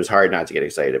excited. It was hard not to get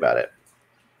excited about it.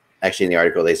 Actually, in the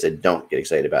article, they said, don't get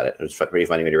excited about it. It was pretty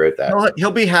funny when he wrote that.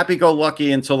 He'll be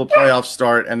happy-go-lucky until the playoffs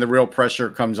start and the real pressure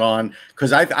comes on.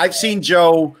 Because I've seen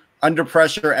Joe under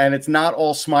pressure, and it's not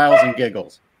all smiles and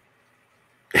giggles.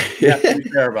 You have to be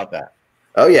fair about that.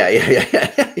 Oh, yeah.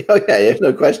 Oh, yeah, there's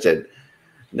no question.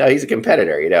 No, he's a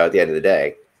competitor, at the end of the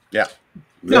day. Yeah.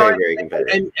 Very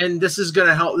competitive. And this is going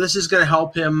to help. This is going to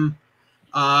help him.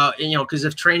 Because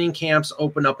if training camps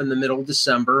open up in the middle of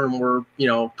December and we're,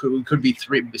 could be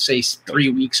 3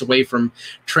 weeks away from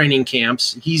training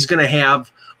camps, he's going to have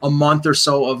a month or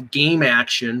so of game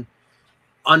action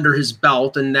under his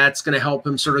belt, and that's going to help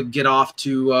him sort of get off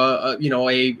to,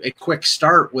 a quick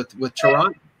start with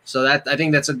Toronto. So that I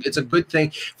think it's a good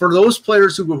thing for those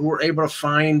players who were able to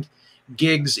find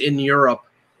gigs in Europe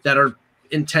that are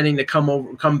intending to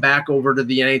come back over to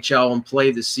the NHL and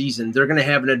play this season. They're going to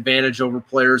have an advantage over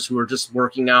players who are just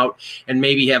working out and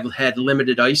maybe have had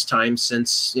limited ice time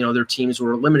since their teams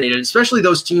were eliminated, especially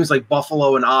those teams like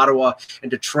Buffalo and Ottawa and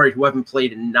Detroit who haven't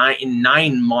played in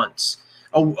 9 months.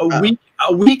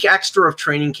 A week extra of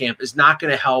training camp is not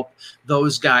going to help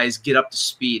those guys get up to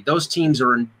speed. Those teams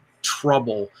are in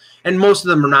trouble, and most of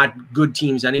them are not good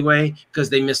teams anyway because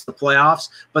they missed the playoffs,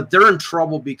 but they're in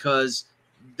trouble because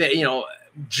they,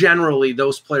 generally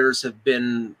those players have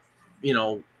been,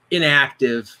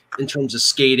 inactive in terms of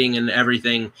skating and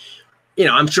everything.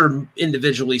 I'm sure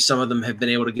individually some of them have been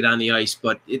able to get on the ice,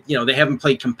 but they haven't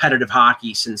played competitive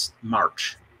hockey since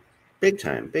March. Big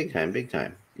time.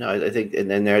 No, I think,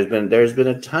 and then there's been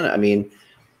a ton of,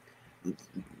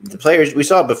 the players we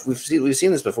saw, but we've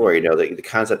seen this before, the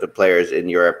concept of players in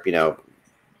Europe,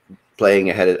 playing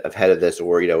ahead of this,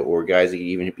 or guys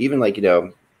even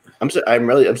I'm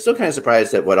still kind of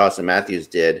surprised that what Austin Matthews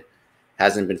did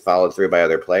hasn't been followed through by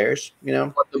other players.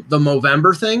 The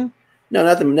Movember thing. No.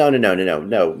 Yeah,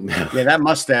 that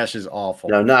mustache is awful.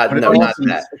 No, not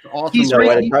that. Awesome. He's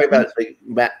probably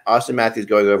about Austin Matthews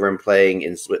going over and playing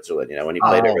in Switzerland. When he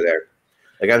played over there.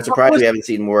 I'm surprised we haven't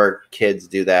seen more kids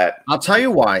do that. I'll tell you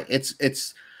why.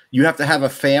 It's you have to have a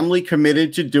family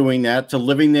committed to doing that, to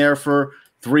living there for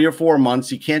 3 or 4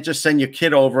 months. You can't just send your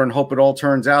kid over and hope it all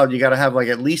turns out. You got to have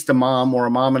at least a mom or a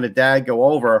mom and a dad go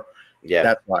over. Yeah,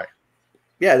 that's why.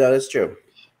 Yeah, no, that's true.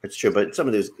 It's true, but some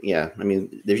of those,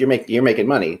 if you're making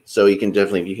money, so you can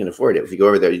afford it. If you go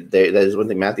over there, that is one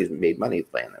thing. Matthews made money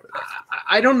playing over there.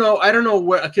 I don't know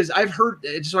where, because I've heard.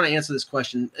 I just want to answer this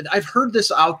question. I've heard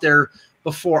this out there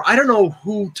before. I don't know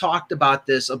who talked about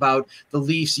this, about the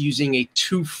Leafs using a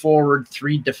 2 forward,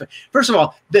 3 defense. First of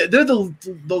all, they're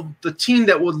the team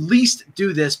that would least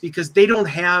do this because they don't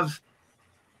have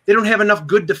enough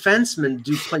good defensemen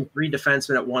to play 3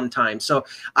 defensemen at one time. So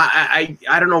I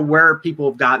don't know where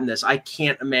people have gotten this. I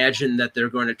can't imagine that they're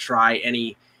going to try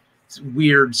any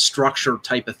weird structure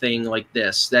type of thing like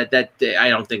this. That I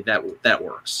don't think that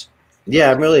works.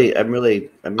 Yeah, I'm really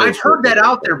I've heard that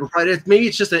out there before. Maybe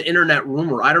it's just an internet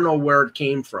rumor. I don't know where it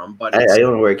came from, but I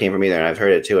don't know where it came from either. And I've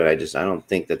heard it too, and I don't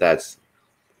think that's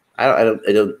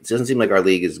It doesn't seem like our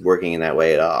league is working in that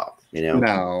way at all. You know?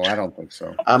 No, I don't think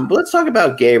so. But let's talk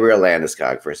about Gabriel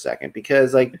Landeskog for a second,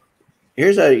 because like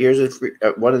here's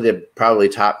one of the probably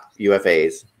top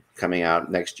UFAs coming out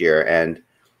next year, and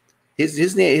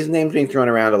his name's being thrown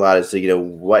around a lot as to, you know,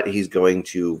 what he's going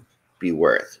to be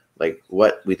worth, like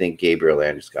what we think Gabriel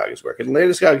Landeskog is worth. And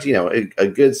Landeskog's, you know, a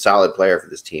good solid player for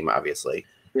this team, obviously.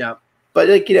 Yeah, but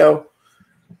like I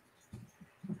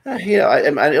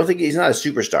don't think he's not a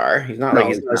superstar. He's not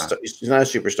he's not a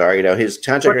superstar. You know, his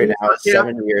contract right now is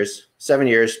 7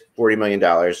 years, $40 million,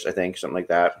 I think, something like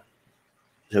that.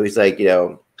 So he's like, you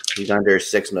know, he's under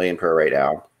 $6 million per right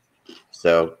now.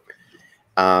 So,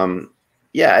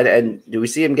 yeah, and do we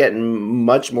see him getting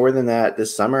much more than that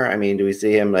this summer? I mean, do we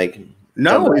see him like?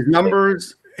 No,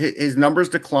 his numbers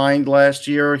declined last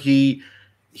year. He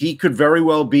could very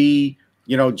well be,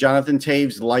 you know, Jonathan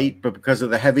Taves light, but because of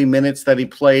the heavy minutes that he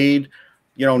played,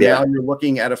 you know, now you're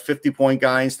looking at a 50-point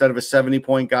guy instead of a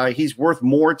 70-point guy. He's worth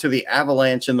more to the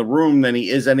Avalanche in the room than he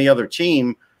is any other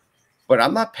team, but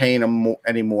I'm not paying him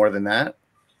any more than that.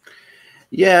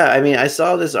 Yeah, I mean, I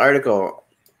saw this article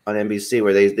on NBC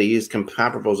where they used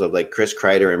comparables of like Chris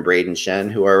Kreider and Braden Shen,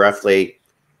 who are roughly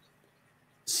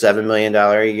 $7 million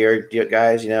a year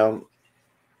guys, you know,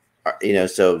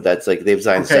 so that's like they've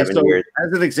signed 7 years.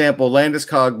 As an example,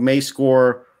 Landeskog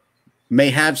may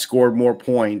have scored more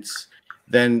points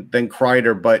than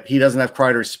Kreider, but he doesn't have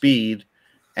Kreider's speed.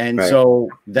 And so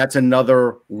that's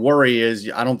another worry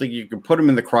is I don't think you can put him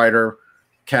in the Kreider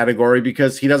category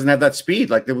because he doesn't have that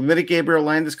speed. Like the minute Gabriel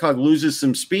Landeskog loses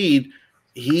some speed,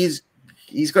 he's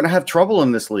going to have trouble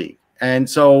in this league. And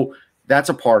so that's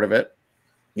a part of it.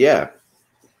 Yeah.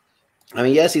 I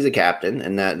mean, yes, he's a captain,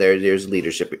 and that there's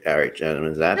leadership,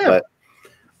 gentlemen, but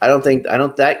I don't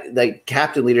that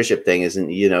captain leadership thing is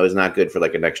not good for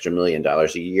like an extra $1 million a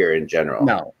year in general.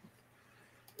 No,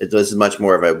 this is much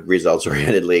more of a results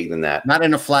oriented league than that. Not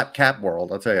in a flat cap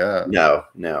world, I'll tell you that.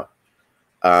 No.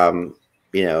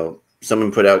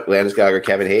 Someone put out Landeskog or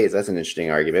Kevin Hayes. That's an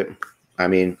interesting argument. I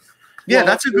mean, yeah,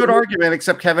 that's a good argument.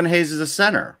 Except Kevin Hayes is a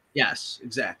center. Yes,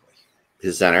 exactly.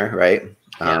 He's a center, right?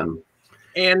 Yeah.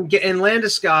 And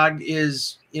Landeskog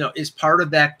is part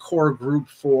of that core group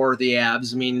for the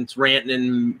Avs. I mean, it's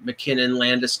Rantanen, McKinnon,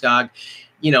 Landeskog.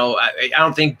 I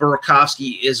don't think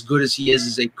Burakovsky, as good as he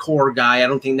is a core guy. I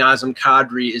don't think Nazem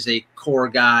Kadri is a core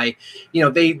guy.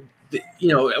 I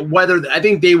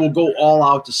think they will go all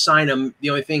out to sign him.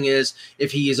 The only thing is,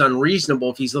 if he is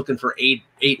unreasonable, if he's looking for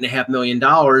 $8.5 million,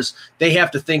 they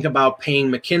have to think about paying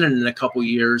McKinnon in a couple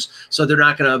years. So they're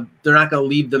not gonna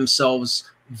leave themselves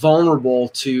vulnerable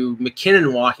to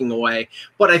McKinnon walking away.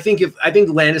 But I think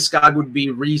Landeskog would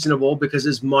be reasonable because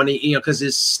his money, because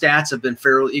his stats have been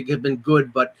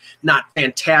good, but not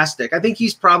fantastic. I think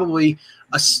he's probably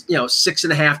a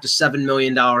 $6.5 to $7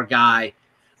 million guy.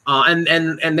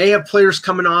 And they have players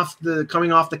coming off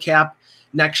the cap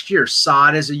next year.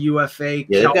 Saad is a UFA. Yeah,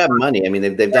 they've got money. I mean,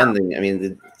 they've done.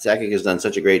 Sakic has done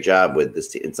such a great job with this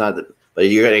team. It's not that, but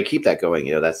you're going to keep that going.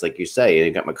 That's like you say.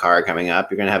 You've got Makar coming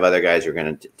up. You're going to have other guys who are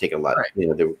going to take a lot. Right.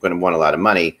 They're going to want a lot of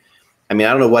money. I mean, I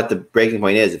don't know what the breaking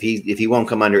point is. If he won't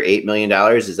come under $8 million,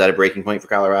 is that a breaking point for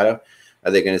Colorado?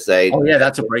 Are they going to say? Oh yeah,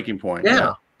 that's a breaking point.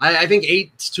 Yeah. I think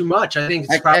 8's too much. I think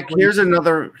it's here's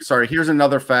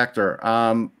another factor.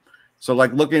 So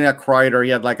like looking at Kreider,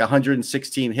 he had like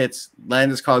 116 hits.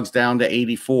 Landeskog's down to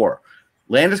 84.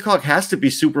 Landeskog has to be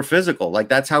super physical. Like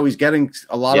that's how he's getting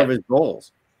a lot of his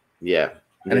goals. Yeah.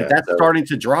 And if that's starting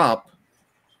to drop,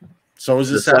 so is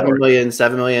his salary.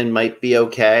 $7 million might be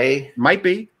okay. Might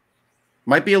be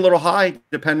a little high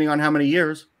depending on how many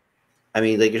years. I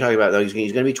mean, like you're talking about, he's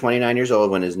going to be 29 years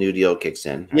old when his new deal kicks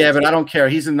in. Yeah, but I don't care.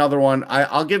 He's another one.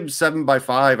 I'll give him 7 by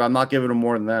 5. I'm not giving him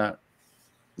more than that.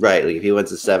 Right. Like if he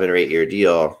wants a 7 or 8 year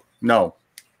deal. No.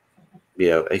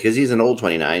 Because he's an old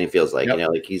 29, it feels like,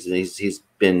 like he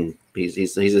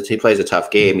plays a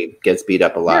tough game. He gets beat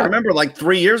up a lot. Yeah, I remember like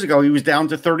 3 years ago, he was down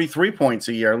to 33 points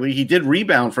a year. He did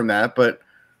rebound from that, but.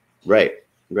 Right.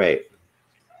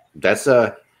 That's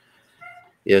so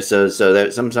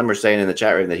that some are saying in the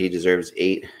chat room that he deserves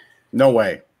 8. No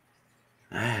way.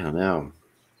 I don't know.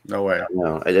 No way.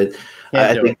 No, I think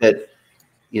that,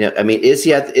 I mean, is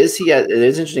he it is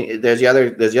interesting. There's the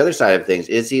other side of things.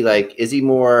 Is he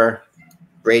more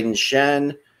Braden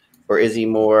Shen or is he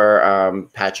more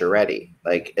Pacioretty?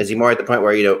 Like, is he more at the point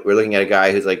where, we're looking at a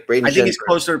guy who's like Braden Shen? I think he's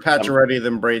closer to Pacioretty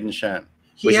than Braden Shen.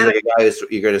 Which is like a guy who's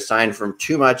you're going to sign from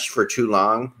too much for too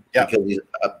long because he's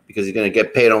going to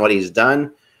get paid on what he's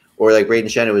done. Or like Braden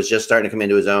Shen, who was just starting to come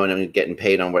into his own and getting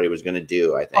paid on what he was going to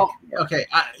do, I think. Oh, okay.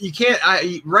 You can't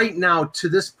 – right now, to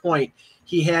this point,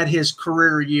 he had his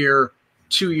career year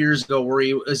 2 years ago where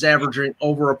he was averaging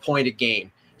over a point a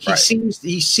game. He Right.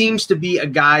 seems to be a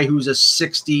guy who's a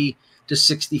 60 to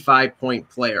 65 point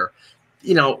player.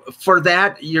 For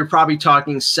that, you're probably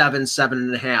talking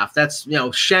 7.5. That's,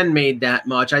 Shen made that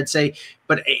much, I'd say,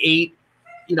 but 8,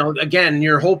 again,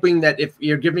 you're hoping that if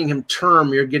you're giving him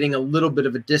term, you're getting a little bit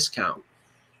of a discount.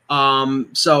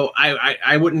 So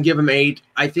I wouldn't give him 8.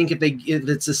 I think if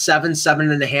it's a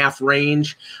 7.5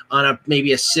 range on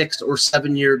maybe a 6 or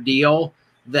 7 year deal,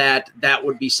 that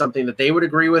would be something that they would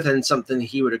agree with and something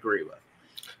he would agree with.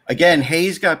 Again,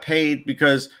 Hayes got paid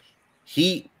because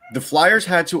the Flyers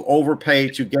had to overpay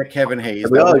to get Kevin Hayes.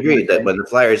 We all agreed that when the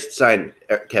Flyers signed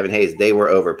Kevin Hayes, they were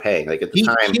overpaying. Like at the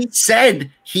time, he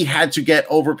said he had to get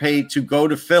overpaid to go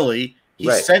to Philly. He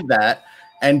said that,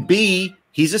 and B,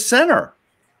 he's a center.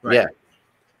 Right.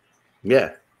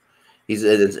 Yeah. He's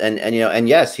and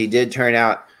yes, he did turn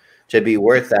out to be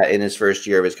worth that in his first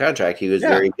year of his contract. He was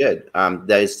very good.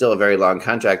 That is still a very long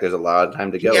contract. There's a lot of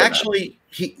time to go.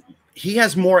 He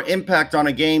has more impact on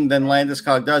a game than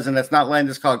Landeskog does, and that's not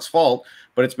Landeskog's fault,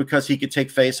 but it's because he could take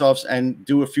faceoffs and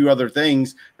do a few other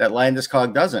things that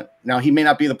Landeskog doesn't. Now, he may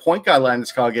not be the point guy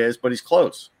Landeskog is, but he's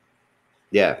close.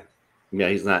 Yeah,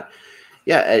 he's not.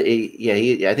 Yeah, I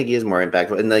think he is more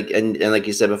impactful. And like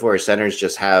you said before, centers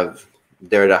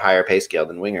they're at a higher pay scale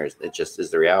than wingers. It just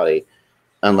is the reality,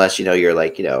 unless you're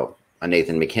like a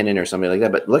Nathan McKinnon or something like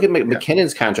that. But look at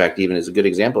McKinnon's contract. Even is a good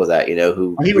example of that.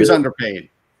 Who he was underpaid.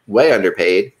 Way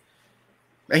underpaid.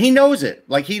 And he knows it.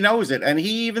 And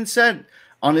he even said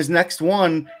on his next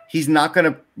one, he's not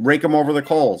going to rake him over the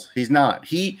coals. He's not.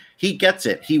 He gets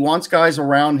it. He wants guys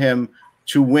around him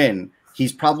to win.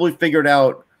 He's probably figured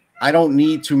out, I don't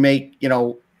need to make,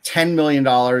 $10 million.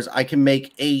 I can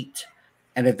make 8.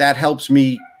 And if that helps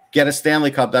me get a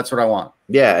Stanley Cup, that's what I want.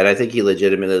 Yeah. And I think he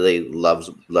legitimately loves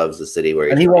the city where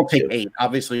he's. And he won't take 8.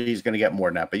 Obviously he's going to get more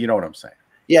than that, but you know what I'm saying.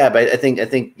 Yeah, but I think,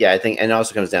 and it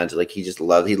also comes down to like he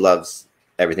loves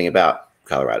everything about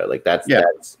Colorado. Like that's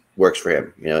works for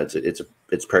him. It's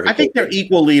perfect. I think they're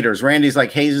equal leaders. Randy's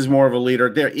like Hayes is more of a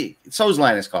leader. So's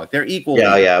Landeskog. They're equal.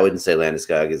 Yeah, leaders. I wouldn't say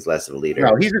Landeskog is less of a leader.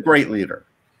 No, he's a great leader.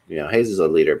 Hayes is a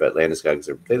leader, but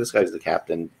Landeskog's the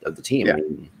captain of the team. Yeah. I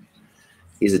mean,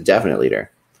 he's a definite leader.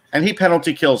 And he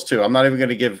penalty kills too. I'm not even going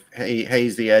to give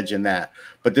Hayes the edge in that,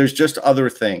 but there's just other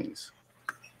things.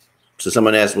 So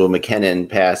someone asked, will McKinnon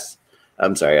pass?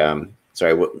 I'm sorry.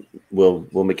 Will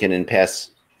McKinnon pass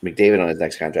McDavid on his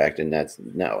next contract? And that's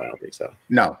no, I don't think so.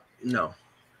 No.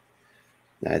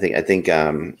 I think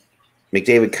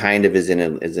McDavid kind of is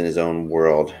in his own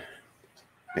world.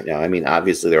 I mean,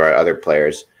 obviously there are other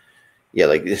players. Yeah,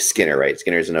 like Skinner, right?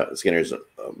 Skinner's,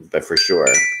 but for sure.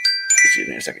 Excuse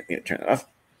me a second. Turn it off.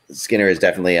 Skinner is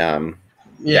definitely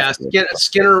Yeah,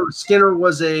 Skinner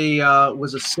was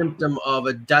a symptom of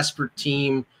a desperate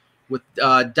team with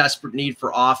desperate need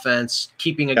for offense,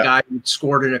 keeping a guy who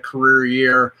scored in a career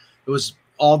year. It was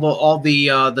all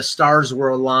the stars were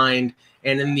aligned,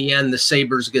 and in the end, the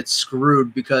Sabres get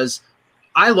screwed because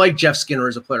I like Jeff Skinner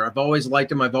as a player. I've always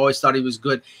liked him. I've always thought he was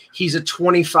good. He's a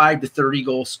 25 to 30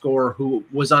 goal scorer who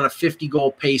was on a 50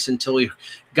 goal pace until he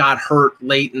got hurt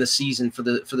late in the season for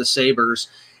the Sabres,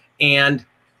 and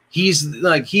he's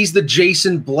the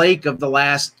Jason Blake of the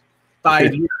last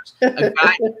 5 years. A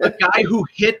guy who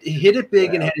hit it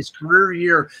big and had his career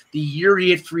year the year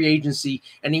he hit free agency,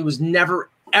 and he was never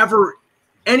ever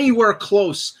anywhere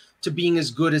close to being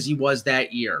as good as he was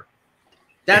that year.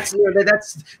 That's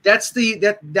the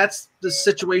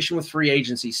situation with free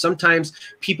agency. Sometimes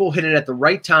people hit it at the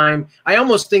right time. I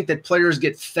almost think that players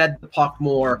get fed the puck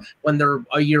more when they're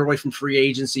a year away from free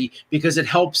agency because it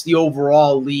helps the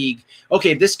overall league.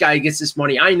 Okay, this guy gets this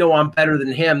money. I know I'm better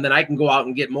than him. Then I can go out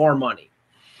and get more money.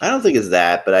 I don't think it's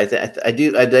that, but I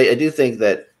do think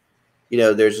that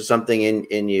there's something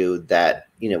in you that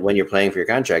when you're playing for your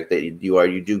contract that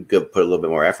you do put a little bit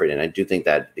more effort in. I do think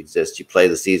that exists. You play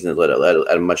the season at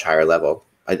a much higher level.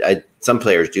 Some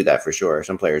players do that for sure.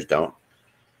 Some players don't,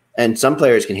 and some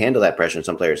players can handle that pressure, and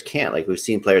some players can't. Like we've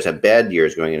seen players have bad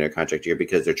years going into their contract year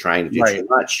because they're trying to do too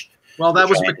much. Well, that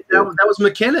was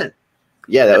McKinnon.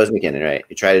 Yeah, that was McKinnon, right?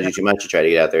 You try to do too much. You try to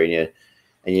get out there and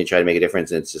you try to make a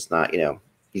difference, and it's just not.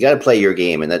 You got to play your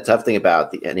game, and the tough thing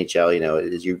about the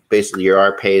NHL, is you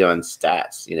are paid on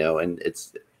stats, and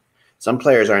it's some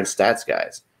players aren't stats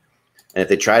guys, and if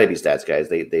they try to be stats guys,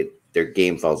 their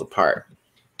game falls apart.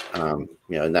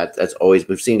 And that's always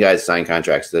we've seen guys sign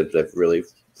contracts that have really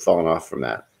fallen off from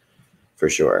that, for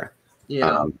sure.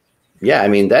 Yeah. I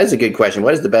mean that is a good question.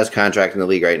 What is the best contract in the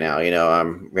league right now?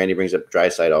 Randy brings up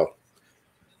Draisaitl.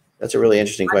 That's a really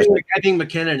interesting question. I think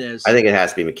McKinnon is. I think it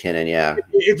has to be McKinnon. Yeah.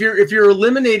 If you're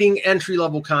eliminating entry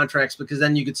level contracts, because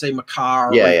then you could say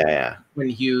McCarr. Yeah. Quinn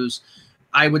Hughes,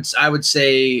 I would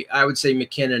say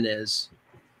McKinnon is.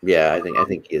 Yeah, I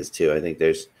think he is too. I think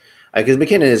there's because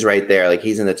McKinnon is right there. Like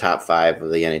he's in the top 5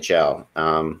 of the NHL.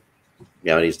 And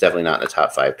he's definitely not in the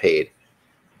top 5 paid,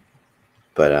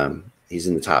 but he's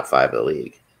in the top 5 of the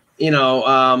league. We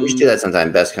should do that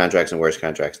sometime. Best contracts and worst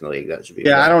contracts in the league. That should be.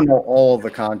 Yeah, I don't know all of the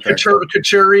contracts.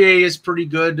 Couturier is pretty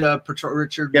good.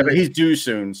 Richard. Yeah, but he's due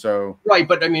soon, so. Right,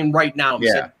 but I mean, right now,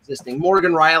 existing.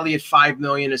 Morgan Riley at $5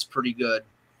 million is pretty good.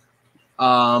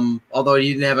 Although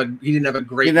he didn't have a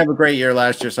great year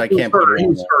last year, so I can't. He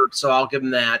was hurt, so I'll give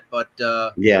him that. But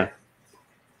yeah.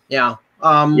 Yeah,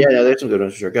 there's some good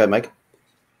ones for sure. Go ahead, Mike.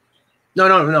 No.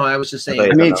 I was just saying. I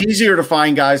mean, it's easier to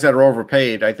find guys that are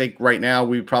overpaid. I think right now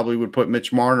we probably would put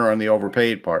Mitch Marner on the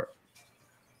overpaid part.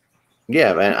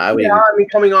 Yeah, man. I mean,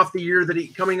 coming off the year that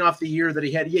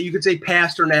he had, you could say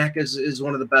Pasternak is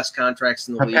one of the best contracts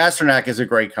in the league. Pasternak is a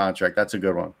great contract. That's a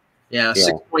good one. Yeah.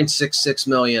 $6.66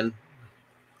 million.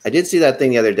 I did see that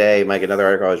thing the other day, Mike. Another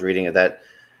article I was reading of that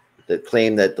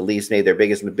claim that the Leafs made their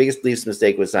biggest Leafs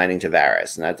mistake was signing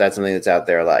Tavares, and that's something that's out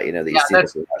there a lot.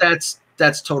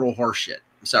 That's total horseshit.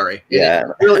 I'm sorry. Yeah,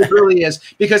 it really is,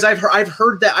 because I've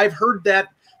heard that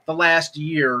the last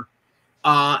year,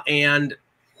 and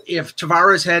if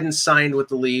Tavares hadn't signed with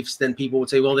the Leafs, then people would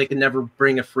say, well, they can never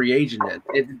bring a free agent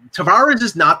in. Tavares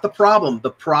is not the problem.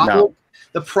 The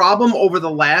problem over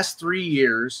the last 3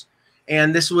 years,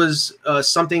 and this was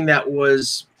something that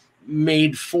was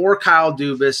made for Kyle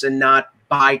Dubas and not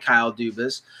by Kyle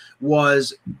Dubas,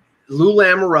 was Lou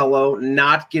Lamoriello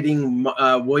not getting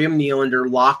William Nylander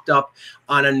locked up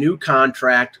on a new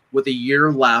contract with a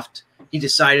year left. He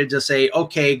decided to say,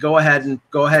 okay, go ahead and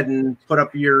put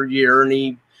up your year. And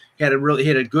he had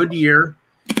a good year.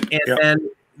 And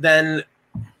then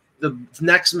the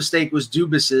next mistake was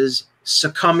Dubas's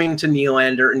succumbing to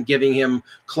Nylander and giving him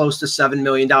close to $7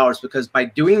 million, because by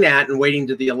doing that and waiting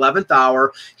to the 11th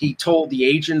hour, he told the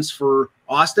agents for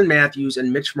Austin Matthews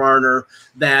and Mitch Marner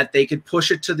that they could push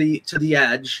it to the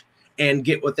edge and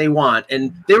get what they want.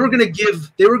 And they were going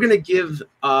to give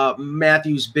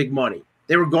Matthews big money.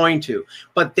 They were going to,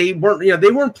 but they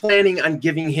weren't planning on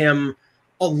giving him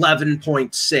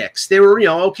 11.6. They were,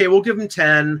 okay, we'll give him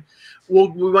 10. We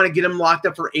want to get him locked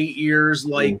up for 8 years,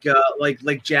 like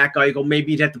Jack Eichel.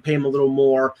 Maybe you'd have to pay him a little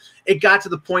more. It got to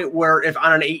the point where if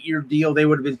on an 8-year deal, they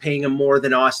would have been paying him more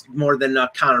than Connor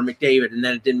McDavid, and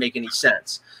then it didn't make any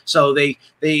sense. So they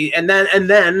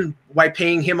then by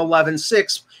paying him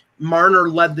 11.6, Marner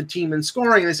led the team in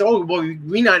scoring. And they said, oh, well,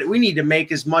 we need to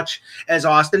make as much as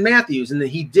Austin Matthews, and then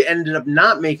he ended up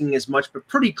not making as much, but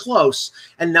pretty close.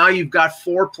 And now you've got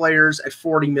 4 players at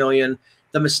 $40 million.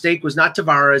 The mistake was not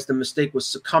Tavares. The mistake was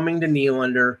succumbing to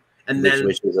Nylander, and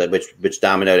which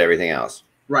dominated everything else.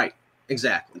 Right.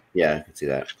 Exactly. Yeah, I can see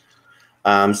that.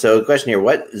 So the question here: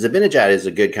 what Zibanejad is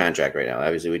a good contract right now?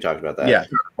 Obviously, we talked about that. Yeah,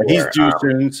 he's due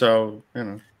soon, so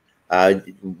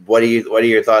What are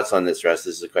your thoughts on this, Russ?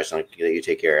 This is a question that you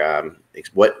take here.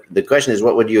 The question is,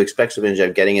 what would you expect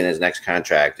Zibanejad getting in his next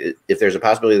contract? If there's a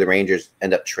possibility the Rangers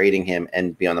end up trading him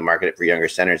and be on the market for younger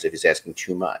centers, if he's asking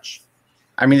too much.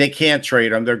 I mean, they can't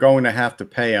trade him. They're going to have to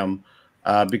pay him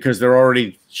because they're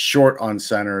already short on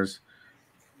centers.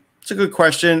 It's a good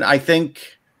question. I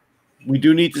think we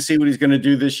do need to see what he's going to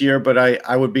do this year, but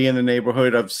I would be in the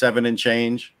neighborhood of 7 and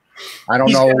change. I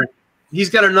don't know. He's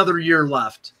got another year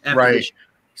left. Right.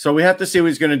 So we have to see what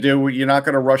he's going to do. You're not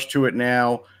going to rush to it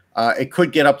now. It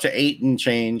could get up to 8 and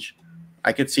change.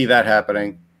 I could see that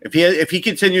happening. If he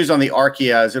continues on the arc he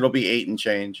has, it'll be 8 and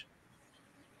change.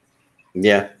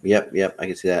 Yeah, yep. I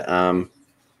can see that.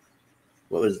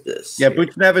 What was this? Yeah,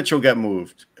 Buchnevich will get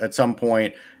moved at some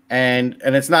point, and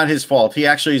it's not his fault. He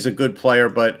actually is a good player,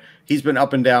 but he's been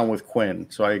up and down with Quinn,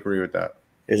 so I agree with that.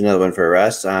 Here's another one for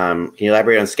Russ. Can you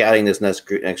elaborate on scouting this next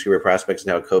group of prospects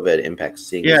and how COVID impacts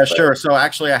seeing? Yeah, sure. So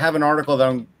actually, I have an article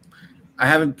that I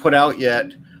haven't put out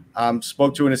yet.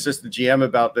 Spoke to an assistant GM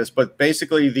about this, but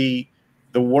basically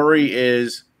the worry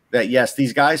is that yes,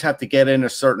 these guys have to get in a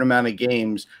certain amount of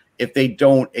games. If they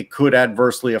don't, it could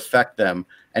adversely affect them.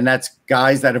 And that's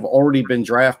guys that have already been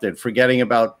drafted, forgetting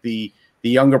about the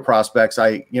younger prospects.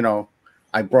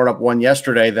 I brought up one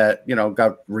yesterday that,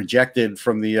 got rejected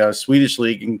from the Swedish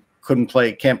league and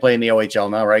can't play in the OHL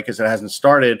now, right? Because it hasn't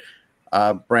started,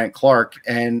 Brant Clark.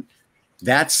 And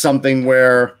that's something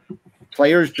where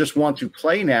players just want to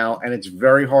play now, and it's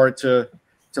very hard to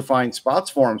find spots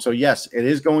for them. So yes, it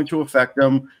is going to affect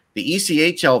them. The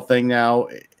ECHL thing now,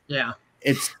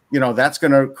 it's, that's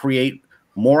going to create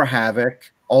more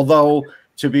havoc. Although,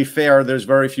 to be fair, there's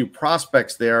very few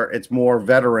prospects there. It's more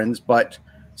veterans, but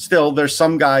still there's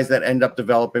some guys that end up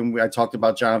developing. I talked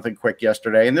about Jonathan Quick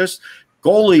yesterday, and there's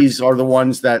goalies are the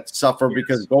ones that suffer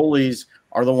because goalies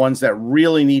are the ones that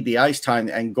really need the ice time,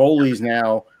 and goalies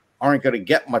now aren't going to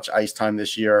get much ice time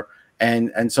this year.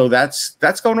 And so that's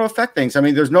going to affect things. I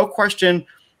mean, there's no question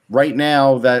right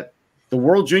now that the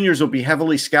World Juniors will be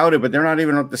heavily scouted, but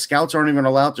the scouts aren't even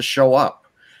allowed to show up.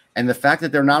 And the fact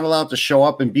that they're not allowed to show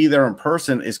up and be there in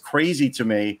person is crazy to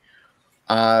me.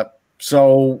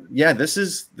 So yeah, this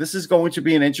is going to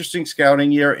be an interesting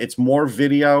scouting year. It's more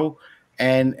video,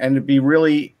 and to be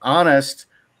really honest,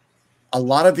 a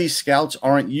lot of these scouts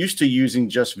aren't used to using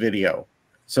just video.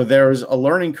 So there's a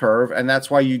learning curve, and that's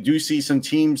why you do see some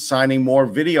teams signing more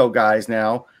video guys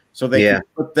now, so they can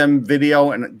put them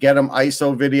video and get them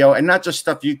ISO video, and not just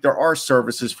stuff. There are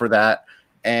services for that,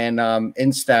 and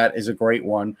Instat is a great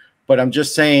one. But I'm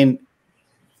just saying,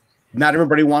 not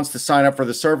everybody wants to sign up for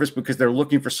the service because they're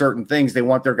looking for certain things. They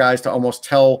want their guys to almost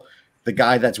tell the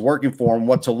guy that's working for them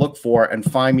what to look for and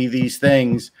find me these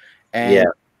things. And,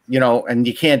 and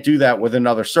you can't do that with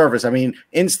another service. I mean,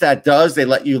 Instat does. They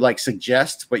let you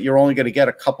suggest, but you're only going to get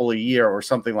a couple a year or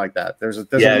something like that.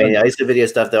 ISO video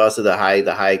stuff. Though also the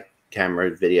high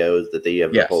camera videos that they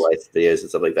have, the whole life videos and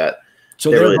stuff like that.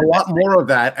 So there's a lot more of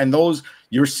that, and those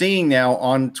you're seeing now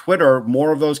on Twitter.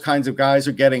 More of those kinds of guys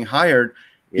are getting hired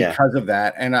because of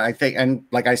that. And I think, and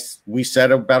we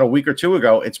said about a week or two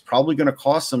ago, it's probably going to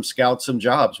cost some scouts some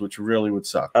jobs, which really would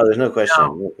suck. Oh, there's no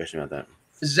question. No question about that.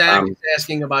 Zach is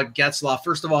asking about Getzlaf.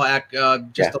 First of all,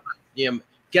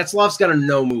 Getzlaf's got a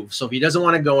no move. So if he doesn't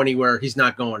want to go anywhere, he's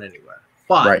not going anywhere.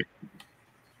 But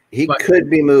he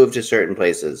could be moved to certain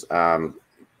places.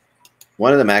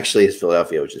 One of them actually is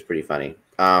Philadelphia, which is pretty funny.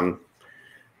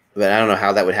 But I don't know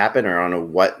how that would happen, or I don't know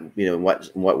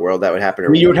what world that would happen.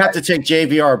 Or you would have to take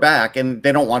JVR back, and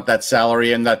they don't want that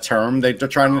salary and that term. They're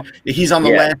trying. He's on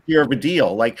the last year of a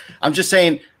deal. I'm just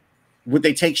saying, would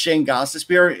they take Shane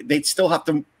Gostisbehere? They'd still have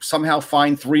to somehow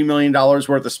find $3 million worth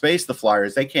of space. The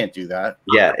Flyers, they can't do that.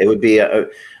 Yeah, it would be. I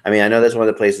know that's one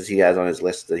of the places he has on his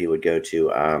list that he would go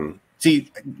to. See,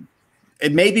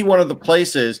 it may be one of the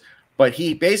places. But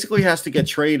he basically has to get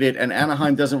traded, and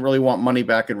Anaheim doesn't really want money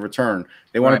back in return.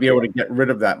 They want to be able to get rid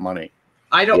of that money.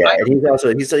 He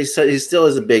still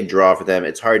is a big draw for them.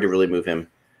 It's hard to really move him.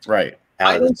 Right.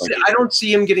 I don't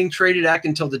see him getting traded back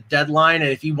until the deadline,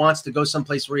 and if he wants to go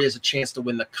someplace where he has a chance to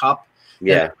win the cup,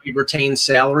 he retains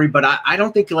salary. But I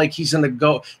don't think he's going to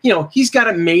go. He's got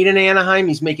it made in Anaheim.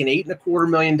 He's making $8.25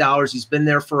 million. He's been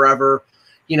there forever.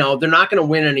 They're not going to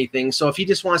win anything. So if he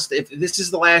just wants to, if this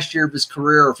is the last year of his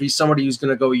career, or if he's somebody who's going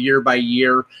to go year by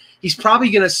year, he's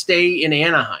probably going to stay in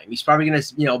Anaheim. He's probably going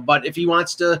to, but if he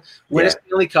wants to win a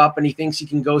Stanley Cup and he thinks he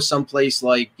can go someplace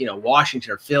like,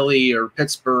 Washington or Philly or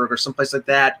Pittsburgh or someplace like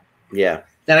that. Yeah.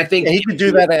 Then I think he could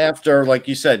do that after, like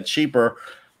you said, cheaper.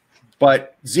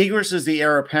 But Zegras is the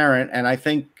heir apparent. And I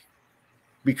think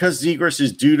because Zegras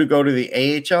is due to go to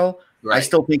the AHL, I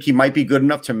still think he might be good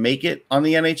enough to make it on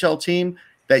the NHL team,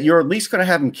 that you're at least going to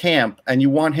have him camp, and you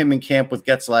want him in camp with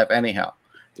Getzlaf anyhow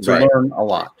to learn a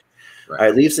lot. All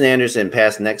right, Leafs and Anderson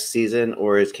pass next season,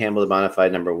 or is Campbell the bona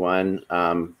fide number one?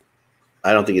 I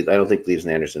don't think Leafs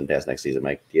and Anderson pass next season,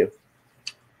 Mike. Do you?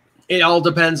 It all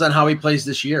depends on how he plays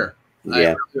this year.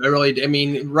 Yeah,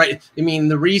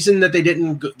 the reason that they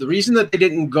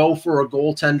didn't go for a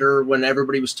goaltender when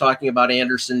everybody was talking about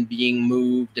Anderson being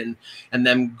moved and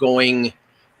them going.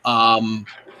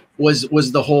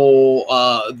 Was the whole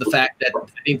the fact that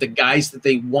I think the guys that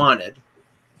they wanted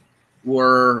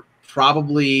were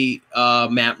probably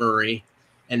Matt Murray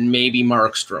and maybe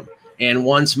Markstrom. And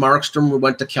once Markstrom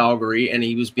went to Calgary and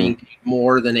he was being paid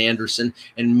more than Anderson,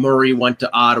 and Murray went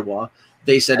to Ottawa,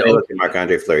 they said,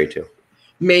 Marc-Andre Fleury too.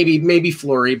 Maybe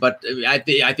Fleury, but I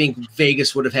think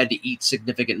Vegas would have had to eat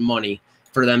significant money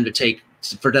for them to take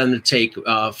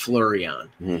Fleury on.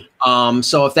 Mm-hmm.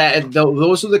 So if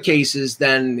those were the cases,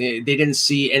 then they didn't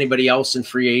see anybody else in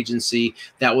free agency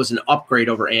that was an upgrade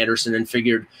over Anderson, and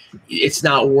figured it's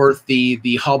not worth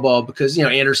the hubbub because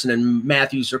Anderson and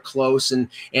Matthews are close, and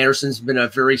Anderson's been a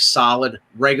very solid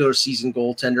regular season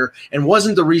goaltender and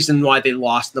wasn't the reason why they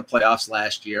lost in the playoffs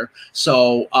last year.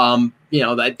 So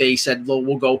that they said, well,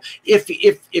 we'll go if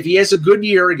he has a good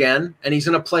year again, and he's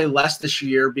going to play less this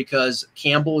year because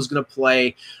Campbell is going to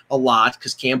play a lot,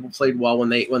 because Campbell played well when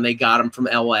they got him from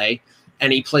LA,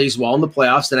 and he plays well in the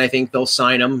playoffs, then I think they'll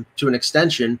sign him to an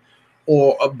extension.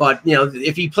 But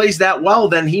if he plays that well,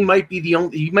 then he might be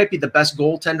the best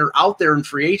goaltender out there in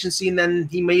free agency, and then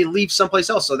he may leave someplace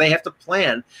else. So they have to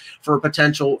plan for a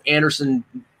potential Anderson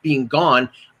being gone.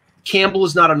 Campbell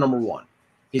is not a number one.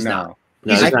 He's not.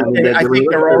 No, I think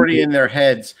they're already in their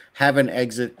heads have an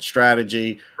exit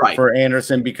strategy for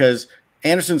Anderson, because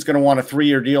Anderson's going to want a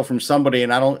 3-year deal from somebody,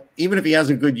 and even if he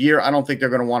has a good year, I don't think they're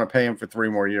going to want to pay him for 3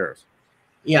 more years.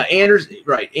 Yeah, Anderson.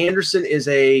 Right, Anderson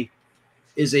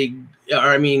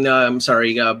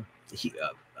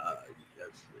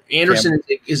Anderson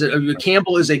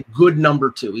Campbell is a good number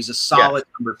 2. He's a solid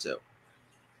number 2.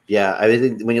 Yeah, I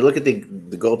think when you look at the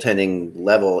goaltending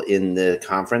level in the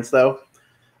conference, though,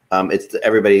 it's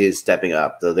everybody is stepping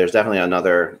up. So there's definitely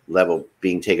another level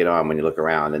being taken on when you look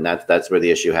around, and that's where the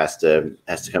issue has to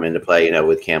come into play.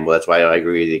 With Campbell, that's why I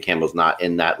agree with you. Campbell's not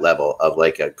in that level of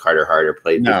like a Carter Hart or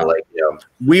people like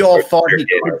we all thought he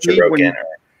could be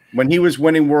when he was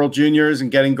winning World Juniors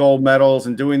and getting gold medals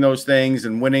and doing those things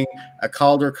and winning a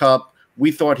Calder Cup.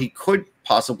 We thought he could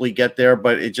possibly get there,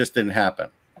 but it just didn't happen.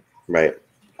 Right.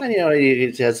 And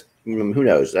it has, who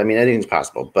knows? I mean, anything's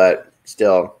possible, but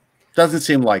still doesn't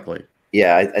seem likely.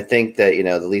 Yeah, I think that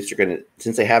the Leafs are going to,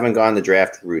 since they haven't gone the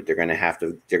draft route, they're going to have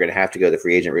to go the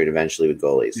free agent route eventually with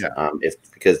goalies. Yeah.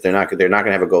 Because they're not going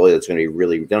to have a goalie that's going to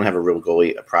be they don't have a real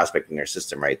goalie, a prospect in their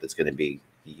system, right? That's going to be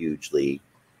hugely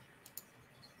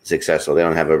successful. They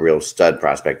don't have a real stud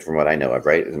prospect from what I know of,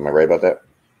 right? Am I right about that?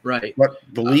 Right. What,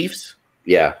 the Leafs?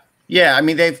 Yeah. Yeah, I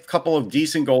mean, they have a couple of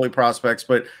decent goalie prospects,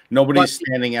 but nobody's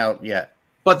standing out yet.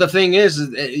 But the thing is,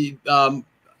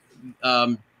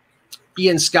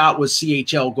 Ian Scott was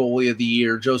CHL goalie of the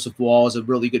year. Joseph Wall is a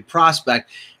really good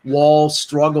prospect. Wall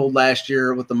struggled last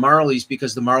year with the Marlies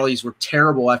because the Marlies were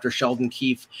terrible after Sheldon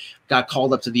Keefe got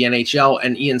called up to the NHL,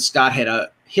 and Ian Scott had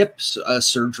a hip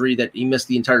surgery that he missed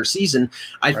the entire season.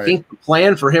 I think the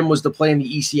plan for him was to play in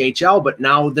the ECHL, but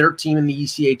now their team in the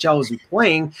ECHL isn't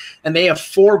playing, and they have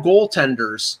 4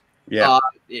 goaltenders,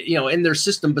 in their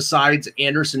system besides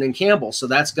Anderson and Campbell. So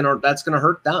that's gonna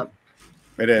hurt them.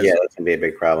 It is. Yeah, that's gonna be a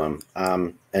big problem.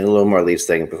 And a little more Leafs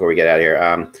thing before we get out of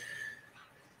here.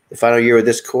 The final year with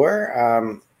this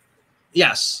core.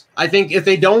 Yes, I think if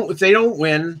they don't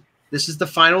win, this is the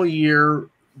final year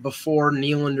before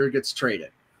Nylander gets traded.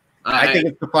 I think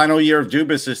it's the final year of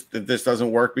Dubas that this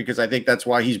doesn't work, because I think that's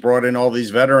why he's brought in all these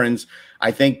veterans.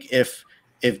 I think if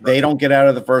they don't get out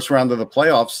of the first round of the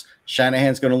playoffs,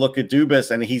 Shanahan's going to look at Dubas,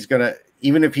 and he's going to,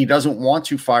 even if he doesn't want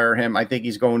to fire him, I think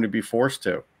he's going to be forced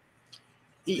to.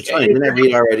 It's funny, didn't I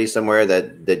read already somewhere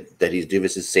that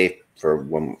Dubas is safe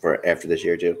for after this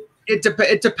year too?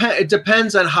 It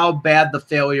depends on how bad the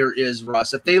failure is,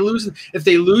 Russ. If they lose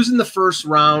in the first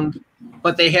round,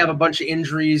 but they have a bunch of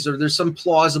injuries or there's some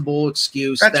plausible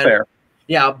excuse, that's fair.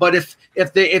 Yeah, but if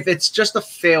it's just a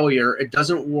failure, it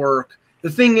doesn't work. The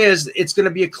thing is, it's going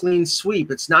to be a clean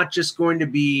sweep. It's not just going to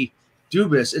be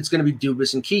Dubas. It's going to be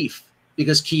Dubas and Keefe,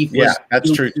 because Keefe. Yeah,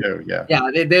 that's true too. Yeah. Yeah,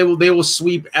 they will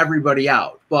sweep everybody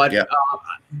out. But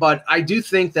but I do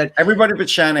think that everybody but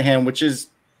Shanahan, which is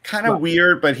kind of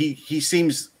weird, but he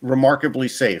seems remarkably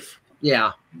safe.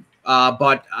 Yeah,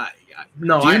 but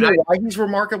no. Do you know why he's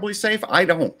remarkably safe? I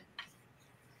don't.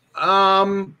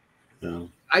 No.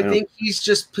 I think he's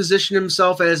just positioned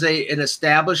himself as an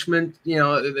establishment,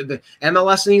 the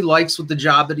MLS, and he likes with the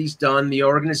job that he's done. The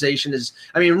organization is,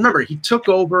 I mean, remember, he took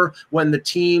over when the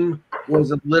team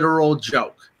was a literal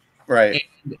joke. Right.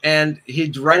 And he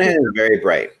directed. Shanahan is very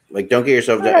bright. Like, don't get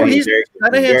yourself down. He's very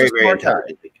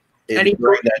intelligent.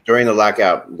 During the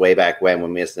lockout way back when we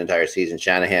missed the entire season,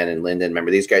 Shanahan and Linden,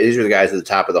 remember these guys? These were the guys at the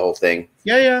top of the whole thing.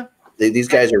 Yeah. These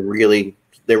guys are really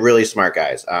smart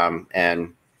guys.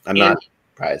 And I'm not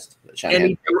surprised.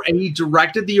 And he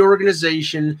directed the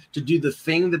organization to do the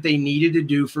thing that they needed to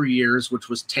do for years, which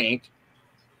was tank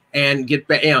and get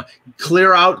back,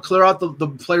 clear out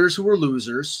the players who were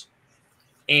losers,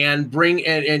 and bring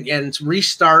and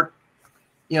restart.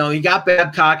 He got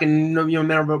Babcock, and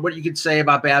remember what you could say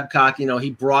about Babcock. He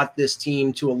brought this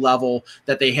team to a level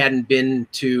that they hadn't been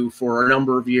to for a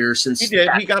number of years since. He did.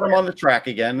 He got him on the track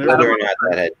again. Whether or not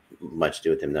that had much to do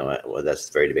with him, though, well, that's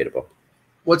very debatable.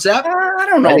 What's that? I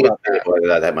don't know about that. Whether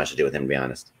that had much to do with him, to be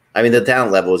honest. I mean, the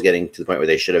talent level was getting to the point where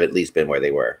they should have at least been where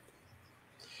they were.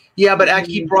 Yeah, but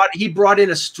actually he brought in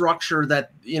a structure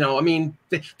that,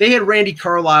 they had Randy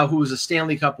Carlyle, who was a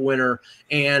Stanley Cup winner,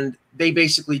 and they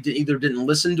basically either didn't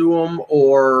listen to him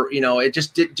or, it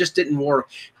just didn't work.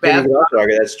 You could also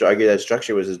argue that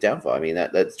structure was his downfall. I mean,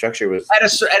 that structure was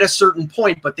at a certain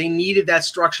point, but they needed that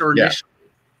structure initially.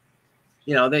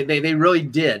 They really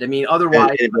did. I mean,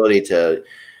 otherwise, his inability to,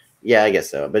 I guess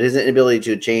so. But his inability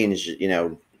to change,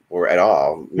 or at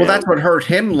all. Well, that's what hurt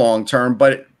him long term.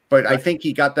 But I think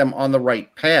he got them on the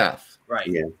right path. Right.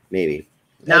 Yeah, maybe.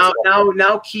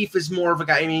 Now Keefe is more of a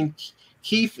guy. I mean,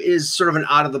 Keefe is sort of an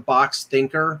out of the box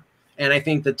thinker, And I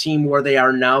think the team where they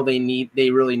are now, they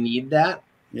really need that.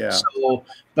 Yeah. So,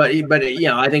 but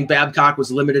I think Babcock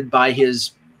was limited by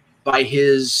his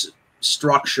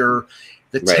structure.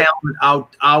 The talent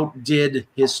outdid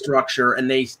his structure, and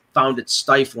they found it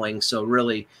stifling. So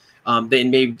really,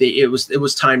 it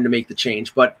was time to make the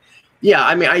change. But yeah,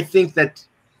 I mean, I think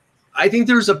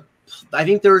there's a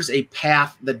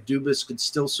path that Dubas could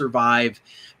still survive,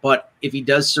 but if he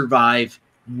does survive,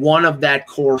 one of that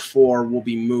core four will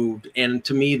be moved. And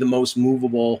to me, the most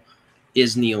movable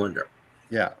is Nylander.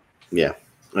 Yeah. Yeah,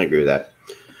 I agree with that.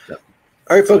 Yep.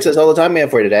 All right, folks, that's all the time we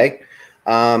have for today.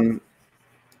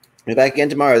 We're back again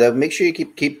tomorrow. Though, make sure you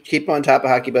keep on top of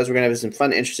Hockey Buzz. We're going to have some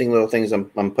fun, interesting little things I'm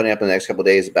putting up in the next couple of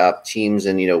days about teams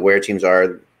and where teams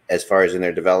are as far as in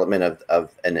their development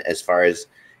and as far as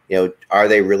are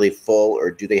they really full or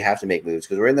do they have to make moves?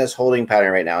 Because we're in this holding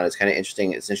pattern right now, and it's kind of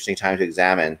interesting. It's an interesting time to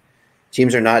examine.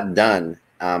 Teams are not done.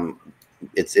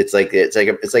 It's like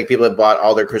people have bought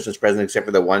all their Christmas presents except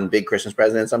for the one big Christmas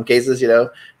present in some cases,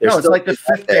 it's like the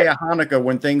 5th day of Hanukkah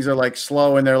when things are like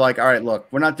slow and they're like, all right, look,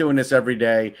 we're not doing this every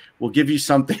day. We'll give you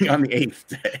something on the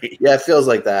 8th day. Yeah, it feels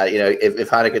like that. If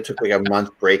Hanukkah took like a month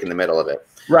break in the middle of it.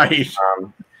 Right.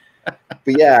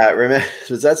 But yeah, remember,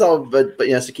 so that's all. But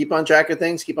so keep on track of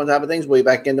things, keep on top of things. We'll be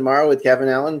back again tomorrow with Kevin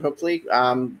Allen, hopefully.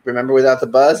 Remember, without the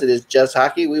buzz, it is just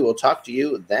hockey. We will talk to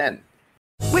you then.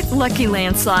 With Lucky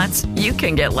Land Slots, you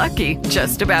can get lucky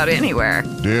just about anywhere.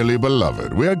 Dearly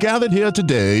beloved, we are gathered here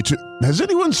today to... Has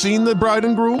anyone seen the bride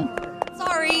and groom?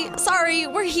 Sorry,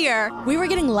 we're here. We were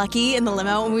getting lucky in the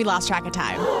limo and we lost track of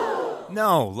time.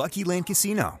 No, Lucky Land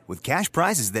Casino, with cash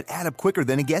prizes that add up quicker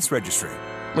than a guest registry.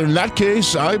 In that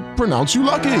case, I pronounce you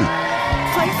lucky.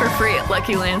 Play for free at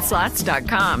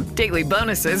LuckyLandSlots.com. Daily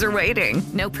bonuses are waiting.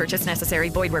 No purchase necessary.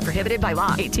 Void where prohibited by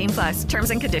law. 18+.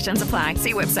 Terms and conditions apply.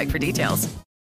 See website for details.